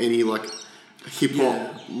affiliation with any like hip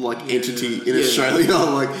hop entity in Australia.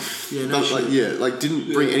 Like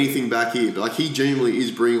didn't bring anything back here, but like he genuinely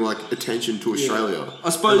is bringing like attention to Australia.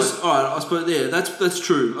 I suppose. Like, all right, I suppose that's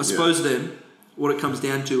true. I suppose then what it comes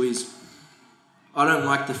down to is I don't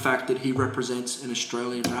like the fact that he represents an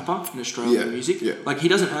Australian rapper in Australian music. Yeah. Like he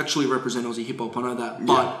doesn't actually represent Aussie hip hop. I know that,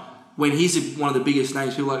 but. When he's one of the biggest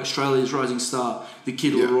names, people like Australia's rising star, the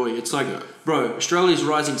Kid Leroy. It's like, bro, Australia's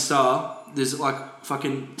rising star. There's like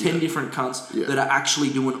fucking 10 different cunts that are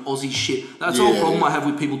actually doing Aussie shit. That's the whole problem I have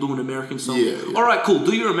with people doing American style music. All right, cool.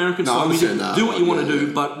 Do your American style music. Do what you want to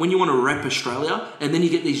do. But when you want to rep Australia, and then you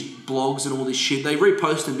get these blogs and all this shit, they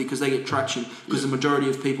repost them because they get traction. Because the majority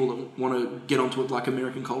of people that want to get onto it like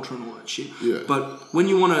American culture and all that shit. Yeah. But when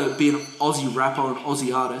you want to be an Aussie rapper or an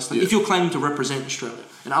Aussie artist, like if you're claiming to represent Australia,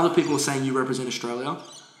 and other people are saying you represent Australia,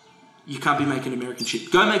 you can't be making American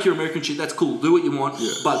shit. Go make your American shit, that's cool. Do what you want,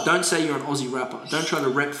 but don't say you're an Aussie rapper. Don't try to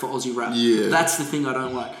rep for Aussie rap. Yeah. That's the thing I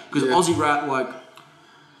don't like. Because Aussie rap,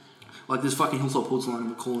 like this fucking Hilltop Hoods line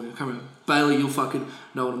I'm calling it. I can't remember. Bailey, you'll fucking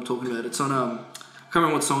know what I'm talking about. It's on, I can't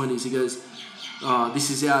remember what song it is. He goes,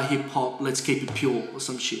 this is our hip hop, let's keep it pure, or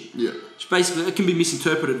some shit. Yeah. Which basically, it can be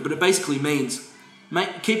misinterpreted, but it basically means...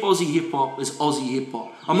 keep Aussie hip-hop as Aussie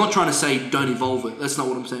hip-hop. I'm not trying to say don't evolve it. That's not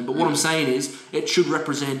what I'm saying. But what I'm saying is it should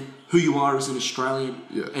represent who you are as an Australian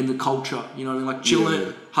and the culture. You know what I mean? Like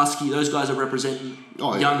Chillin', Husky, those guys are representing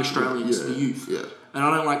young Australians, the youth. Yeah. And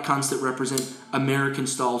I don't like cunts that represent American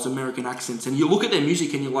styles, American accents. And you look at their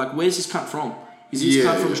music and you're like, where's this cunt from? Is this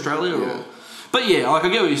cunt from Australia or... But like I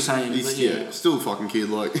get what you're saying. He's still a fucking kid,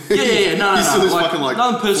 like. No. He's still this fucking like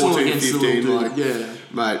nothing personal 14, against 15, the little like. dude.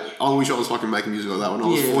 Mate, I wish I was fucking making music like that when I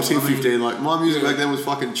was 14, 15. Like my music back then was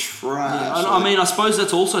fucking trash. Yeah, I mean, I suppose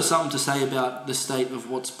that's also something to say about the state of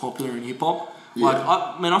what's popular in hip hop. Like,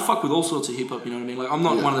 I fuck with all sorts of hip hop. You know what I mean? Like, I'm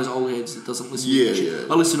not one of those old heads that doesn't listen to shit.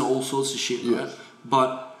 I listen to all sorts of shit, right?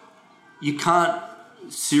 But you can't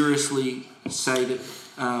seriously say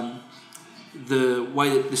that. The way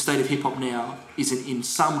that the state of hip hop now is in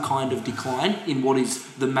some kind of decline in what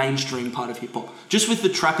is the mainstream part of hip hop. Just with the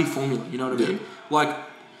trappy formula, you know what I mean? Like,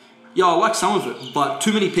 I like some of it, but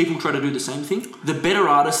too many people try to do the same thing. The better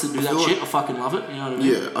artists that do that shit, I fucking love it. You know what I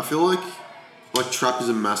mean? Yeah, I feel like trap is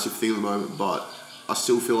a massive thing at the moment, but I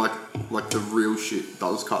still feel like the real shit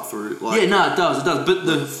does cut through. Like, it does. But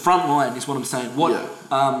the front line is what I'm saying. What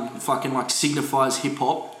fucking like signifies hip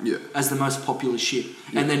hop as the most popular shit,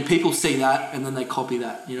 and then people see that and then they copy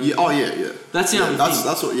that. You know? Yeah. Oh yeah. That's the only thing.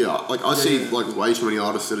 That's what. Yeah. Like I see like way too many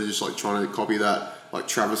artists that are just like trying to copy that. Like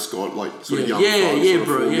Travis Scott, like sort of young.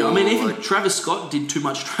 Bro. Yeah, I mean, even Travis Scott did too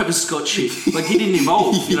much Travis Scott shit. Like he didn't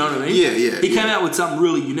evolve. You know what I mean? He came out with something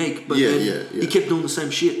really unique, but then he kept doing the same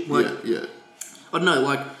shit. Like, I don't know.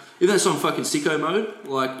 Like even that song, fucking Sicko Mode.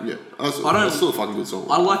 Like, that's still a fucking good song.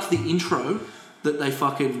 I like the intro that they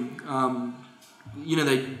fucking.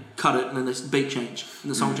 They cut it and then the beat change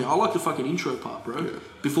and the song change. I like the fucking intro part, bro. Yeah.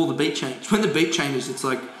 Before the beat change. When the beat changes, it's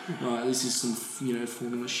like, alright, this is some,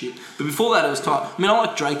 formula shit. But before that, it was tight. I mean, I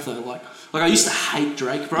like Drake though. Like I used to hate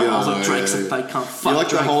Drake, bro. I was like, Drake's a fake cunt. Fuck like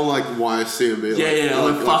Drake. The whole like YCMB.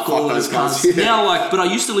 Like fuck all those cunts. Yeah. Now, but I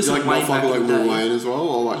used to listen to Wayne back in the day. Wayne as well.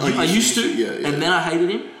 Or like I used to, and then I hated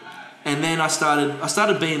him. And then I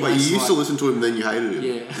started being like... you used to listen to him and then you hated him?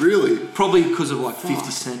 Yeah. Really? Probably because of like 50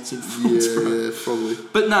 Cent's influence, bro. Yeah, probably.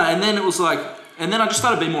 But no, and then it was like... And then I just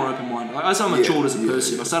started being more open-minded. Like, as I matured as a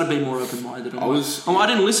person, I started being more open-minded. I used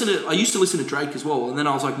to listen to Drake as well, and then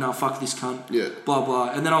I was like, no, fuck this cunt. Yeah. Blah, blah.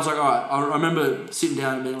 And then I was like, alright, I remember sitting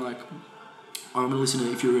down and being like, I'm going to listen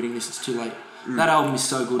to If You're Reading This, It's Too Late. That album is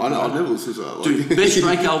so good. I've never listened to that. Like, dude, best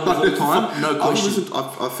Drake album of all time, no question.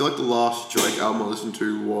 I feel like the last Drake album I listened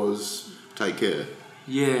to was Take Care.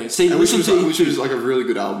 Yeah, see, which was like a really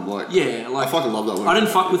good album. Like, I fucking love that one. I didn't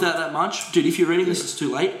fuck with that much, dude. If You're Reading This, It's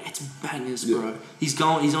Too Late. It's bangers, bro. He's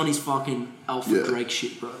on his fucking alpha Drake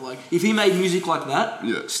shit, bro. Like, if he made music like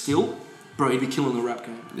that, still, bro, he'd be killing the rap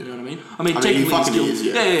game. You know what I mean? I mean, technically, he's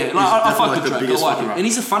still, yeah. Like, I fuck with Drake. I like him, and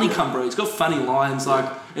he's a funny cunt, bro. He's got funny lines, like,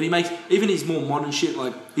 and he makes even his more modern shit.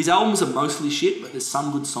 Like, his albums are mostly shit, but there's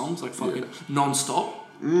some good songs, like fucking Non-Stop.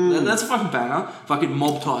 That's a fucking banger. Fucking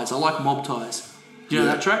Mob Ties. I like Mob Ties. Do you know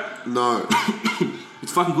that track? No.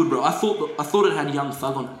 It's fucking good, bro. I thought it had Young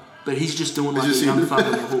Thug on it, but he's just doing like a Young Thug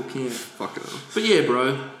on the hook, Fuck it. But yeah,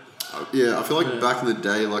 bro. I feel like back in the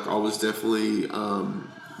day, like I was definitely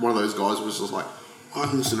one of those guys who was just like, I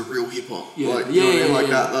can listen to real hip hop.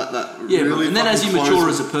 That really. And then as you mature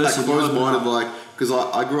as a person, that close-minded, like, because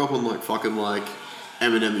I grew up on like fucking like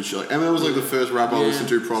Eminem and shit. Like, Eminem was like the first rapper I listened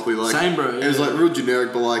to properly. Like, same, bro. It was like real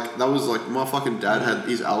generic, but like that was like my fucking dad had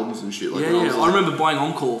his albums and shit. Like, I remember buying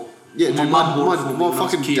Encore. Yeah, dude, my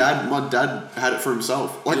fucking dad. My dad had it for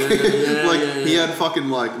himself. Like, he had fucking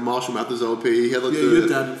like Marshall Mathers LP. He had like your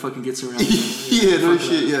dad fucking gets around.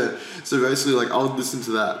 Yeah. So basically, like, I would listen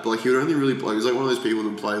to that, but like he would only really play. He was like one of those people that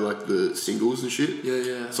would play like the singles and shit.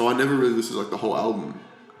 Yeah. So I never really listened to like the whole album.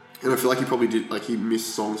 And I feel like he probably did, like, he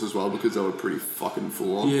missed songs as well because they were pretty fucking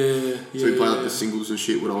full on. So he played like the singles and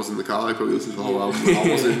shit when I was in the car. He probably listened to the whole album when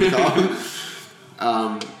I wasn't in the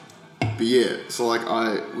car. But yeah, so like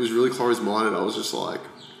I was really closed-minded. I was just like,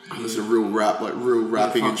 I listen to real rap, like real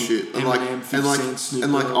rapping and shit. And I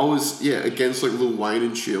was against like Lil Wayne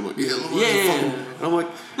and shit. I'm like, and I'm like,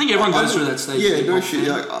 I think everyone goes through that stage. Yeah, no shit.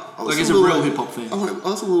 Yeah, like as a real hip hop fan. I'm like, I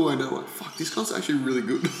listen to Lil Wayne now. I'm like, fuck, this guy's actually really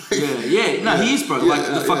good. He is, bro. Like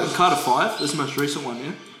the fucking Carter 5. That's the most recent one.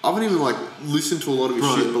 Yeah. I haven't even like listened to a lot of his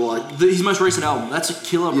shit, but like his most recent album. That's a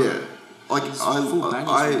killer, bro. Yeah. Like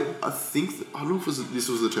I think I don't know if this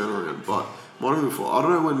was the turnaround, but might have been before. I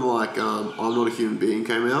don't know when like I'm Not a Human Being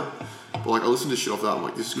came out, but like I listened to shit off that. I'm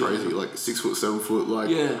like, this is crazy. Like 6 foot, 7 foot, like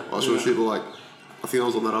I saw shit. But like I think I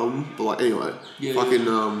was on that album. But like anyway, fucking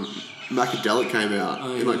Macadelic came out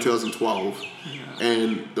in like 2012,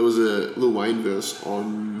 and there was a Lil Wayne verse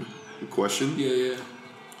on Question. And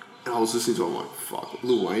I was listening to it. I'm like, fuck,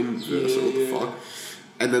 Lil Wayne verse. What the fuck?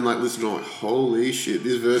 And then like listen to it, I'm like, holy shit,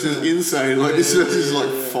 this verse is insane. Like this verse is like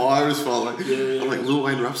fire as fuck. Like I'm like, Lil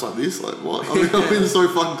Wayne raps like this, like what? I mean, I've been so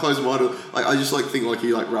fucking close-minded. Like I just like think like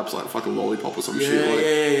he like raps like fucking Lollipop or some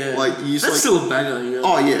shit. Like you just, that's still a banger, you know?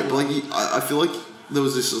 Oh yeah, but like I feel like there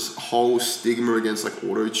was this whole stigma against like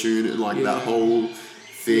auto-tune and like that whole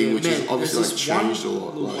thing, which is obviously like changed a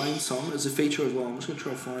lot. Lil Wayne song as a feature as well. I'm just gonna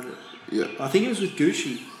try to find it. Yeah. I think it was with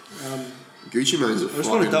Gucci. Gucci Mane's a I just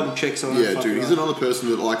want to double check so dude, he's another person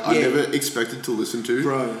that like I never expected to listen to.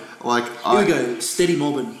 Bro. Like here we go, Steady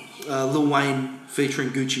Mobbin', Lil Wayne featuring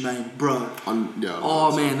Gucci Mane, bro.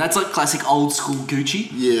 Man, that's like classic old school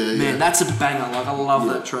Gucci. Man, that's a banger. Like I love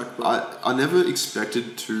that track, bro. I never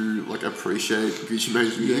expected to like appreciate Gucci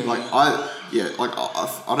Mane's music. Like I Yeah, like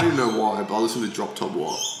I don't even know why, but I listen to Drop Top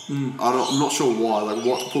What. I'm not sure why. Like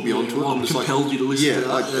what put me onto it. I'm just compelled you to listen to that.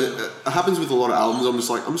 Like it happens with a lot of albums. I'm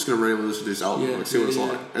just gonna randomly listen to this album, like see what it's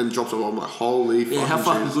like. And Drop Top What, I'm like, holy. Yeah, how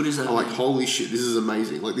fucking good is that? I'm like, holy shit, this is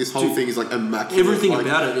amazing. Like this whole thing is like immaculate. Everything like,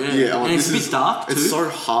 about it, Yeah, and it's a bit dark too. It's so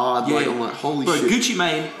hard. Yeah. Like I'm like, holy shit. Gucci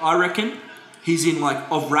Mane, I reckon. He's in like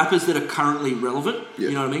of rappers that are currently relevant. Yeah.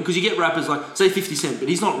 You know what I mean? Because you get rappers like say 50 Cent, but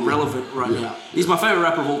he's not relevant right now. He's my favorite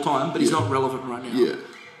rapper of all time, but he's not relevant right now. Yeah.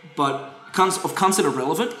 But of cunts that are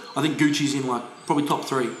relevant, I think Gucci's in like probably top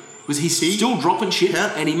 3 because he's still dropping shit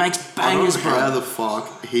and he makes bangers. I don't know how the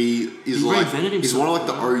fuck he is like. He's one of like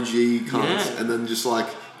the OG cunts, and then just like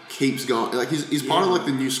keeps going. Like he's part of like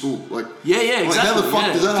the new school. Like exactly. Like, how the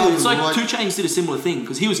fuck does that happen? It's like 2 Chainz did a similar thing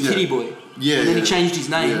because he was Kitty Boy. And then he changed his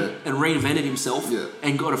name and reinvented himself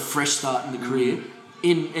and got a fresh start in the career.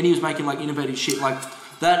 And he was making like innovative shit. Like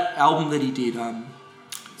that album that he did,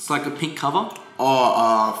 it's like a pink cover.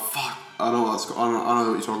 Fuck. I know what that's called. I don't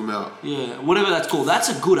know what you're talking about. Yeah, whatever that's called. That's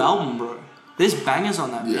a good album, bro. There's bangers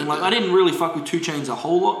on that. And like I didn't really fuck with 2 Chainz a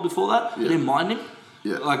whole lot before that. I didn't mind him.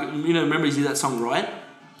 Yeah. Like, remember he did that song Riot?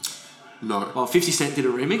 No. Oh, 50 Cent did a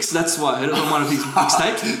remix. That's why I heard it on one of his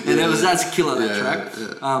mixtapes. And that's a killer, that track.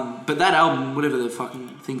 Yeah. But that album, whatever the fucking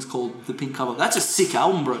thing's called, the pink cover, that's a sick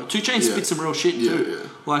album, bro. 2 Chainz spit some real shit too.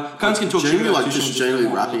 Like, cunts can talk shit about like just generally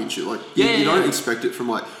rapping and shit. Like, you don't expect it from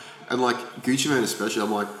like, and like Gucci Mane especially,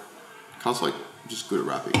 I'm like, cunts like just good at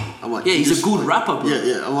rapping. I'm like, he's a good rapper, bro.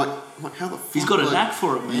 Yeah. I'm like, how the fuck? He's got a knack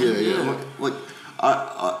for it, man. Yeah. Like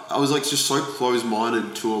I was like just so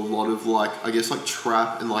close-minded to a lot of like I guess like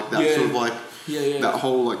trap and like that sort of like that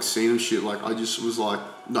whole like scene and shit. Like I just was like,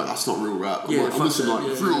 no, that's not real rap. I'm listening to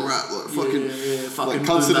like real rap, like fucking like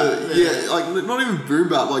consider like not even boom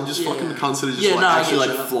bap, like just fucking consider just like actually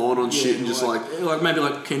like flowing on shit and just like maybe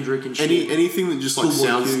like Kendrick and shit. Anything that just like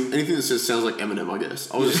anything that sounds like Eminem, I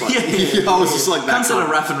guess. I was just like I was just like that. Consider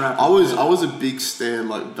rap. I was a big stan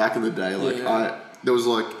like back in the day. Like there was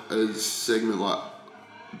like a segment like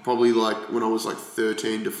probably like when I was like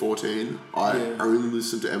 13 to 14, I only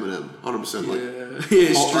listened to Eminem, 100%.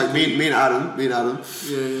 Like, like me and Adam.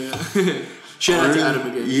 Yeah. Shout out to Adam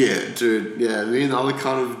again. Yeah, dude. Yeah, me and the other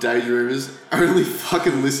kind of daydreamers only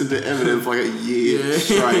fucking listened to Eminem for like a year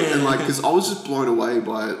straight, and like because I was just blown away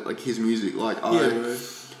by like his music. Like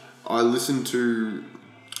I listened to.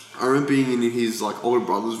 I remember being in his like older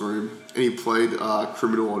brother's room. And he played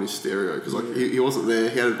Criminal on his stereo because like he wasn't there.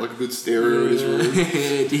 He had like a good stereo in his room.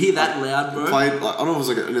 Did you hear that loud, bro? Played like, I don't know if it was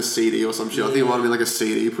like in a CD or some shit. I think it might have been like a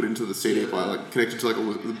CD put into the CD player, like connected to like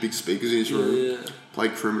all the big speakers in his room.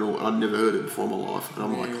 Played Criminal, and I'd never heard it before in my life. And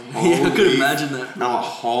I'm like, I could imagine that. And I'm like,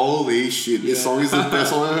 holy shit, this song is the best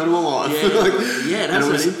song I've heard in my life. It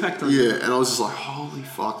has an impact on you. Yeah, and I was just like, holy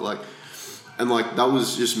fuck, like, and like that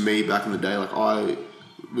was just me back in the day. Like I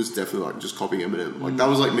was definitely like just copying Eminem. Like that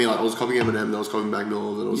was like me. Like I was copying Eminem, then I was copying Mac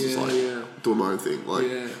Miller, then I was just like doing my own thing. Like,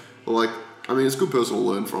 but like I mean, it's a good person to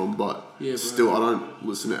learn from, but still, I don't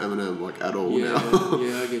listen to Eminem like at all now.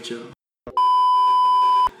 I get you.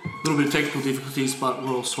 A little bit of technical difficulties, but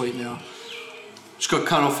we're all sweet now. Just got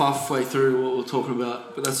cut off halfway through what we're talking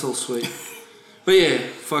about, but that's all sweet. But yeah,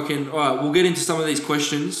 fucking alright. We'll get into some of these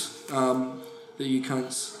questions that you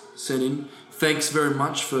cunts sent in. Thanks very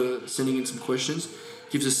much for sending in some questions.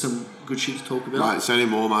 Gives us some good shit to talk about. Mate, send in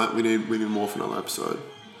more, mate. We need more for another episode.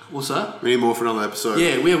 What's that? We need more for another episode.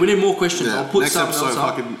 Yeah, we need more questions. Yeah. I'll put next something episode, else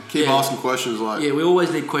up. Fucking keep asking questions. Like we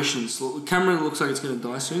always need questions. The camera looks like it's going to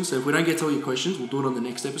die soon, so if we don't get to all your questions, we'll do it on the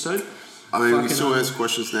next episode. I mean, we can still answer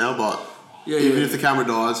questions now, but even if the camera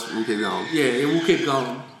dies, we'll keep going. Yeah, we'll keep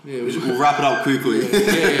going. Yeah, we'll wrap it up quickly.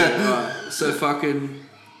 Alright, so fucking...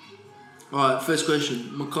 Alright, first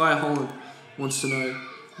question. Micaiah Holland wants to know,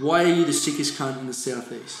 why are you the sickest cunt in the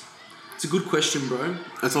Southeast? It's a good question, bro.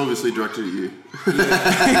 That's obviously directed at you.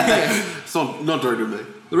 It's not directed at me.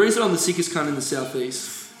 The reason I'm the sickest cunt in the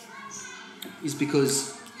Southeast is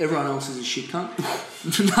because everyone else is a shit cunt.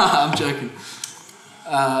 Nah, I'm joking.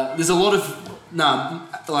 There's a lot of...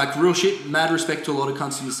 like real shit, mad respect to a lot of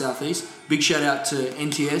cunts in the Southeast. Big shout out to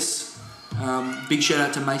NTS. Big shout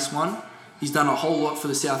out to Mace One. He's done a whole lot for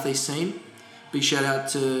the Southeast scene. Big shout out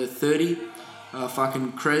to 30.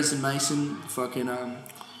 Fucking Krez and Mason. Fucking...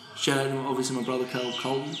 shout out to obviously my brother Caleb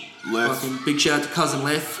Colton. Fucking big shout out to cousin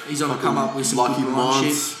Leth. He's on the come up with some Lucky good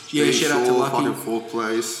Months, shit. Yeah, shout out to Lucky. Fucking 4th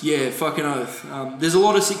place. Yeah, fucking oath. There's a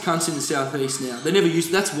lot of sick cunts in the Southeast now. They never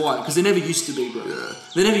used. That's why, because they never used to be, bro. Yeah.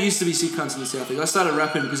 They never used to be sick cunts in the Southeast. I started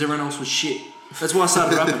rapping because everyone else was shit. That's why I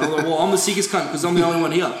started rapping. I was like, well, I'm the sickest cunt because I'm the only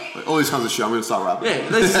one here. Like, all these cunts of shit. I'm gonna start rapping. Yeah,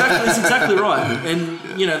 that's exactly right. And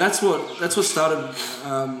you know, that's what started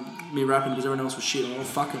me rapping because everyone else was shit. I'm like,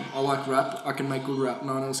 fuck them. I like rap. I can make good rap.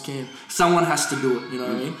 No one else can. Someone has to do it. You know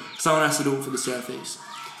what I mean? Someone has to do it for the Southeast.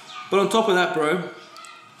 But on top of that, bro,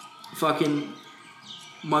 fucking,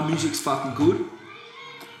 my music's fucking good.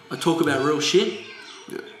 I talk about real shit.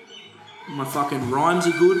 Yeah. My fucking rhymes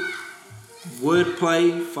are good.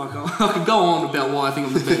 Wordplay, fuck, I can go on about why I think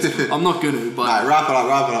I'm the best. I'm not gonna, but nah, wrap it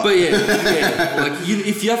up. But yeah, like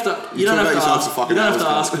if you have to, you don't have to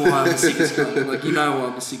ask why I'm the sickest cunt. Like you know why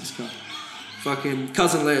I'm the sickest cunt. Fucking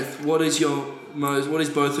cousin Leth, what is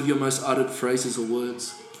both of your most uttered phrases or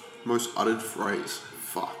words? Most uttered phrase,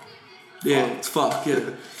 fuck. Yeah, it's fuck. Yeah,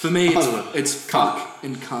 for me it's fuck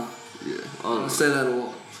and cunt. Yeah, I say that a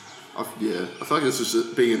lot. I feel like it's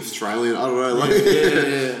just being Australian. I don't know. Like,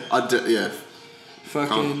 yeah.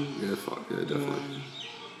 Fucking. Fuck. Yeah, definitely.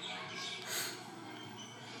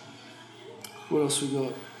 What else we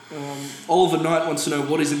got? Oliver Knight wants to know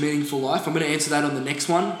what is a meaningful life. I'm going to answer that on the next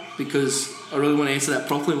one because I really want to answer that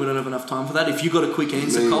properly. We don't have enough time for that. If you got a quick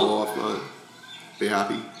answer, Cole. Life, mate. Be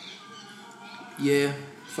happy. Yeah,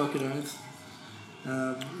 fucking oath.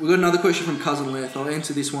 We got another question from Cousin Leth. I'll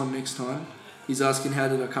answer this one next time. He's asking how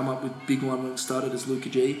did I come up with Big One when it started as Luca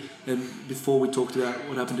G, and before we talked about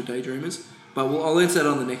what happened to Daydreamers. But I'll answer that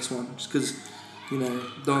on the next one, just because,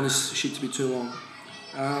 don't want this shit to be too long.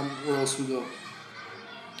 What else we got?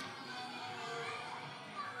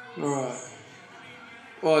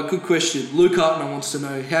 Alright, good question. Luke Artner wants to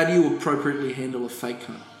know, how do you appropriately handle a fake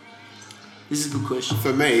cunt? This is a good question.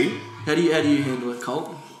 For me... How do you handle it,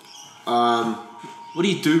 Colt? What do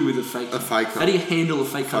you do with a fake cunt? A fake cunt. How do you handle a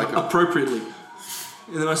fake cunt appropriately?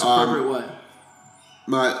 In the most appropriate way.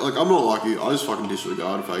 Mate, like I'm not like you. I just fucking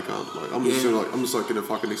disregard a fake cunt. Like I'm just gonna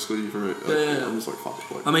fucking exclude you from it. Like, I'm just like fuck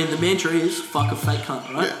the bloke. I mean, the mantra is fuck a fake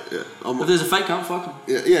cunt, right? Yeah. If there's a fake cunt, fuck him.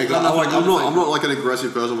 Yeah. I'm not like an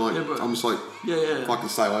aggressive person. I'm like I'm just like fucking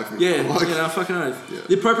stay away from me. Yeah, fucking oath. Yeah.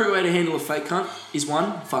 The appropriate way to handle a fake cunt is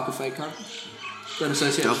one, fuck a fake cunt. Don't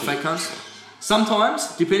associate with fake cunts.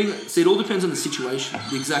 Sometimes, it all depends on the situation,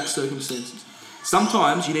 the exact circumstances.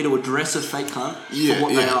 Sometimes you need to address a fake cunt for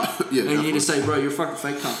what they are. And you need to say, bro, you're a fucking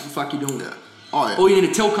fake cunt. What the fuck you doing? Yeah. Oh, yeah. Or you need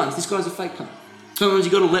to tell cunts, this guy's a fake cunt. Sometimes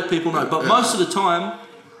you got to let people know. But most of the time,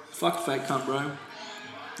 fuck a fake cunt, bro.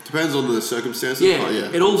 It depends on the circumstances. Yeah,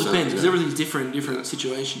 it all depends because everything's different in different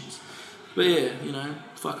situations. But yeah,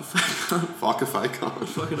 fuck a fake cunt. Fuck a fake cunt.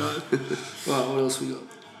 Fucking oath. Right, what else we got?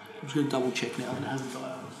 I'm just going to double check now. It hasn't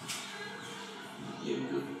died. Yeah,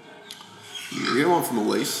 good. You get one from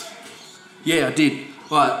Elise? Yeah, I did.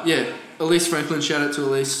 Right, yeah. Elise Franklin, shout out to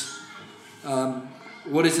Elise.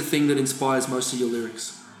 What is the thing that inspires most of your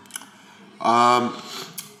lyrics? I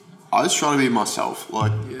just try to be myself.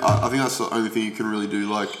 Like, I think that's the only thing you can really do.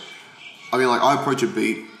 Like, I approach a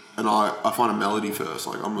beat and I find a melody first.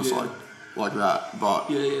 Like, I'm just like that. But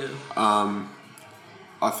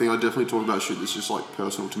I think I definitely talk about shit that's just like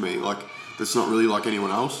personal to me. Like, that's not really like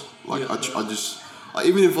anyone else. Like, I just. Like,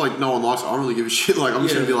 even if like no one likes it, I don't really give a shit. Like I'm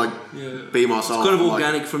just gonna be like, be myself. It's kind of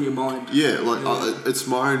organic from your mind. Yeah, like it's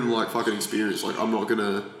my own like fucking experience. Like I'm not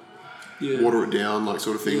gonna water it down, like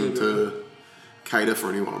sort of thing to cater for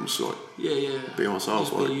anyone. I'm just like be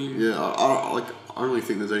myself. Just like be I don't really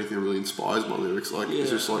think there's anything that really inspires my lyrics. Like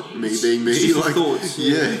it's just like me being me. Just like thoughts.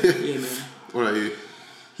 Yeah, man. What about you?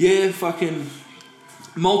 Yeah, fucking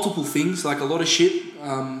multiple things. Like a lot of shit.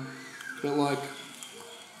 But like.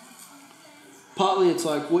 Partly it's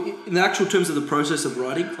like, in the actual terms of the process of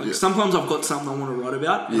writing, like sometimes I've got something I want to write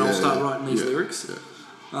about and I'll start writing these lyrics.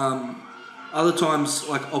 Yeah. Other times,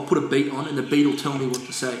 like I'll put a beat on and the beat will tell me what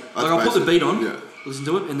to say. Like I'll put the beat on, listen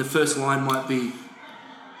to it, and the first line might be,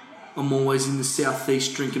 I'm always in the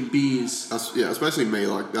southeast drinking beers. That's basically me.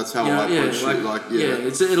 Like that's how I approach shit. Like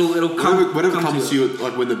it'll come. Whatever comes to you,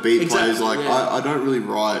 like when the beat plays. Like I don't really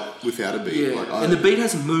write without a beat. Yeah. Like, and the beat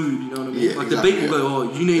has a mood. You know what I mean? Yeah, like the beat will go,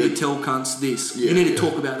 oh, you need to tell cunts this. You need to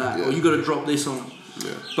talk about that, or you got to drop this on.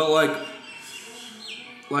 Yeah. But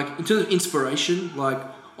like in terms of inspiration, like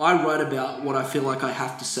I write about what I feel like I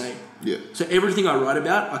have to say. Yeah. So everything I write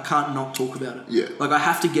about, I can't not talk about it. Yeah. Like I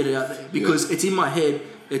have to get it out there because it's in my head.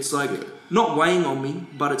 It's like not weighing on me,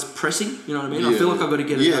 but it's pressing. You know what I mean? I feel like I've got to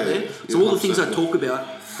get it out there. So all the things I talk about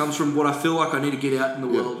comes from what I feel like I need to get out in the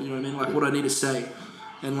world. You know what I mean? Like what I need to say,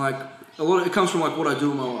 and like a lot of it comes from like what I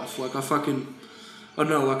do in my life. Like I don't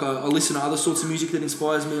know. Like I listen to other sorts of music that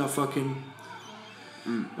inspires me.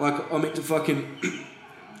 Like I'm into fucking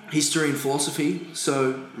history and philosophy.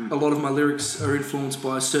 So a lot of my lyrics are influenced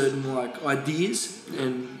by certain like ideas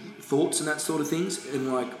and thoughts and that sort of things,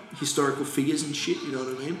 and like historical figures and shit, you know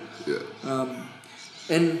what I mean? Yeah.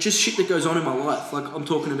 And just shit that goes on in my life. Like I'm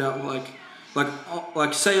talking about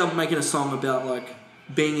like say I'm making a song about like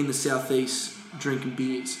being in the southeast drinking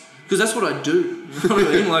beers. Because that's what I do. You know what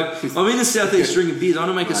I mean? Like, I'm in the southeast drinking beers. I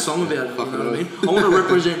want to make a song about it. You know what I mean? I want to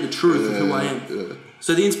represent the truth of who I am. Yeah.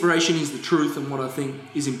 So the inspiration is the truth and what I think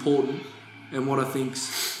is important and what I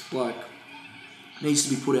think's like needs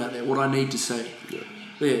to be put out there. What I need to say. Yeah.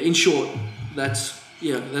 But yeah. In short, that's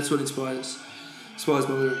what inspires my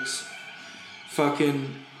lyrics.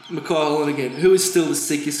 Fucking Mackay Holland again. Who is still the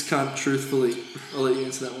sickest cunt? Truthfully, I'll let you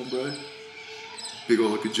answer that one, bro. Big ol'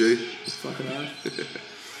 look at G. Fucking hard.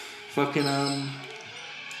 Fucking alright.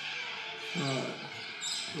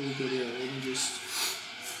 Really good, yeah. Let me just.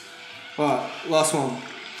 Alright, last one.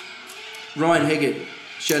 Ryan Heggett.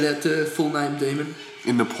 Shout out to Full Name Demon.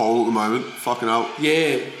 In Nepal at the moment. Fucking up.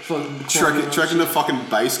 Yeah, fucking. Trekking the fucking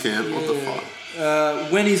base camp. Yeah. What the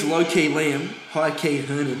fuck? When is Low Key Liam, High Key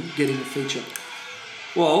Hernan getting a feature?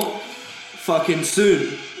 Well, fucking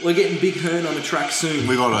soon. We're getting Big Hearn on a track soon.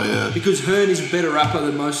 We got it, yeah. Because Hearn is a better rapper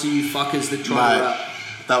than most of you fuckers that try to rap.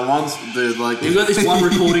 That one's dude, like you got this one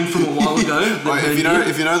recording from a while ago. Like,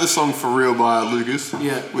 if you know the song For Real by Lucas,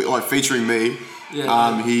 like featuring me,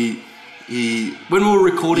 he when we were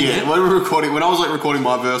recording when I was like recording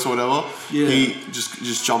my verse or whatever, he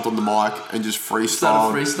just jumped on the mic and just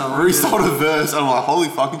freestyled a verse, and I'm like, holy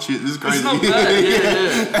fucking shit, this is crazy. It's not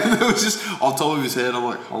bad, And it was just on top of his head. I'm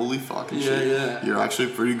like, holy fucking shit, you're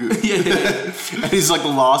actually pretty good. And he's like the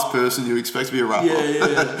last person you expect to be a rapper.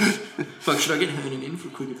 Fuck, should I get Hernan in for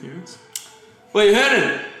a quick appearance? Wait,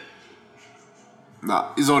 Hernan!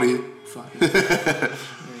 Nah, he's on here. Fuck.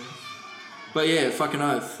 But yeah, fucking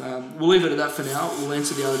oath. We'll leave it at that for now. We'll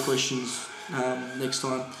answer the other questions next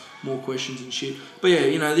time. More questions and shit. But yeah,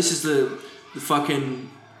 you know, this is the fucking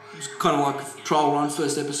kind of like trial run,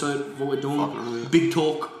 first episode of what we're doing. Big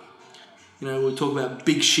talk. You know, we'll talk about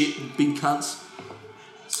big shit and big cunts.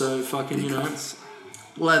 So fucking, big cunts.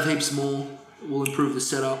 We'll have heaps more. We'll improve the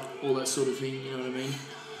setup, all that sort of thing. You know what I mean?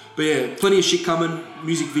 But yeah, plenty of shit coming.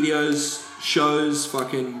 Music videos, shows,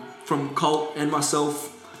 fucking from Colt and myself.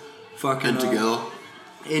 Fucking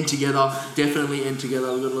end together, definitely end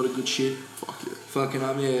together. We've got a lot of good shit. Fuck yeah. Fucking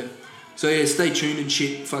yeah. So yeah, stay tuned and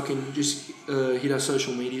shit. Fucking just hit our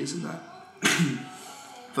social medias and that.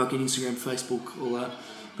 Fucking Instagram, Facebook, all that.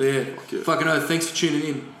 But yeah, fucking thanks for tuning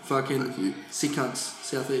in. Fucking sick cunts,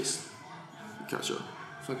 southeast. Catch ya.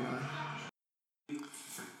 Fucking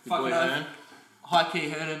Fucking High Key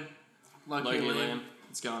Hernan, Low Key Liam.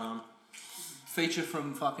 What's going on? Feature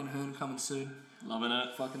from fucking Hearn coming soon. Loving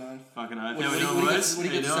it. Fucking oath. Fucking oath. What do you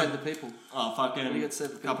get to say to the people? Oh, fucking. What do you get to say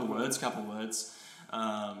to the people? Couple words.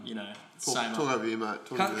 You know, talk over you, mate.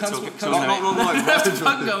 Cunts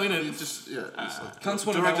Not go in it. Just cunts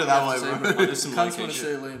want to direct it that way, bro. Cunts want to see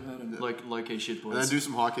Liam Hernan. Low key shit, boys. And then do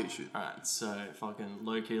some high key shit. Alright, so fucking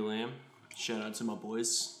low key Liam. Shout out to my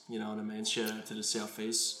boys. You know what I mean. Shout out to the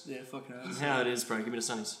southeast. Yeah, fucking oath. How it is, bro. Give me the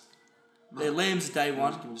sunnies. Their Liam's day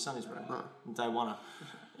one. Give me the sunnies, bro. No. Day one.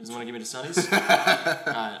 Doesn't want to give me the sunnies.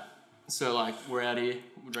 Alright. So like we're out here,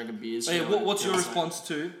 we're drinking beers. Yeah, what's your response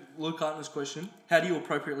to Luke Hartner's question? How do you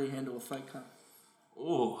appropriately handle a fake cunt?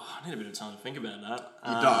 Oh, I need a bit of time to think about that.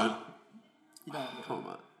 You don't. Come on,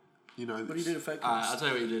 mate. You know this. What do you do to fake cunts? I'll tell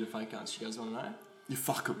you what you do to fake cunts. You guys want to know? You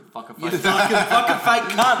fuck them. Fuck a fake cunt. Fuck a fake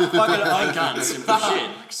cunt. Fuck a fake cunt. Simple shit.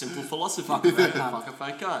 Like simple philosophy. Fuck a fake cunt. Fuck a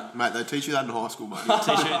fake cunt. Mate, they teach you that in high school, mate. Teach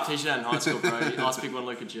you that in high school, bro. You ask people to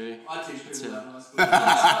look at you. I teach people that in high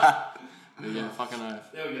school. Yeah, fucking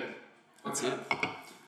oath. There we go. That's it.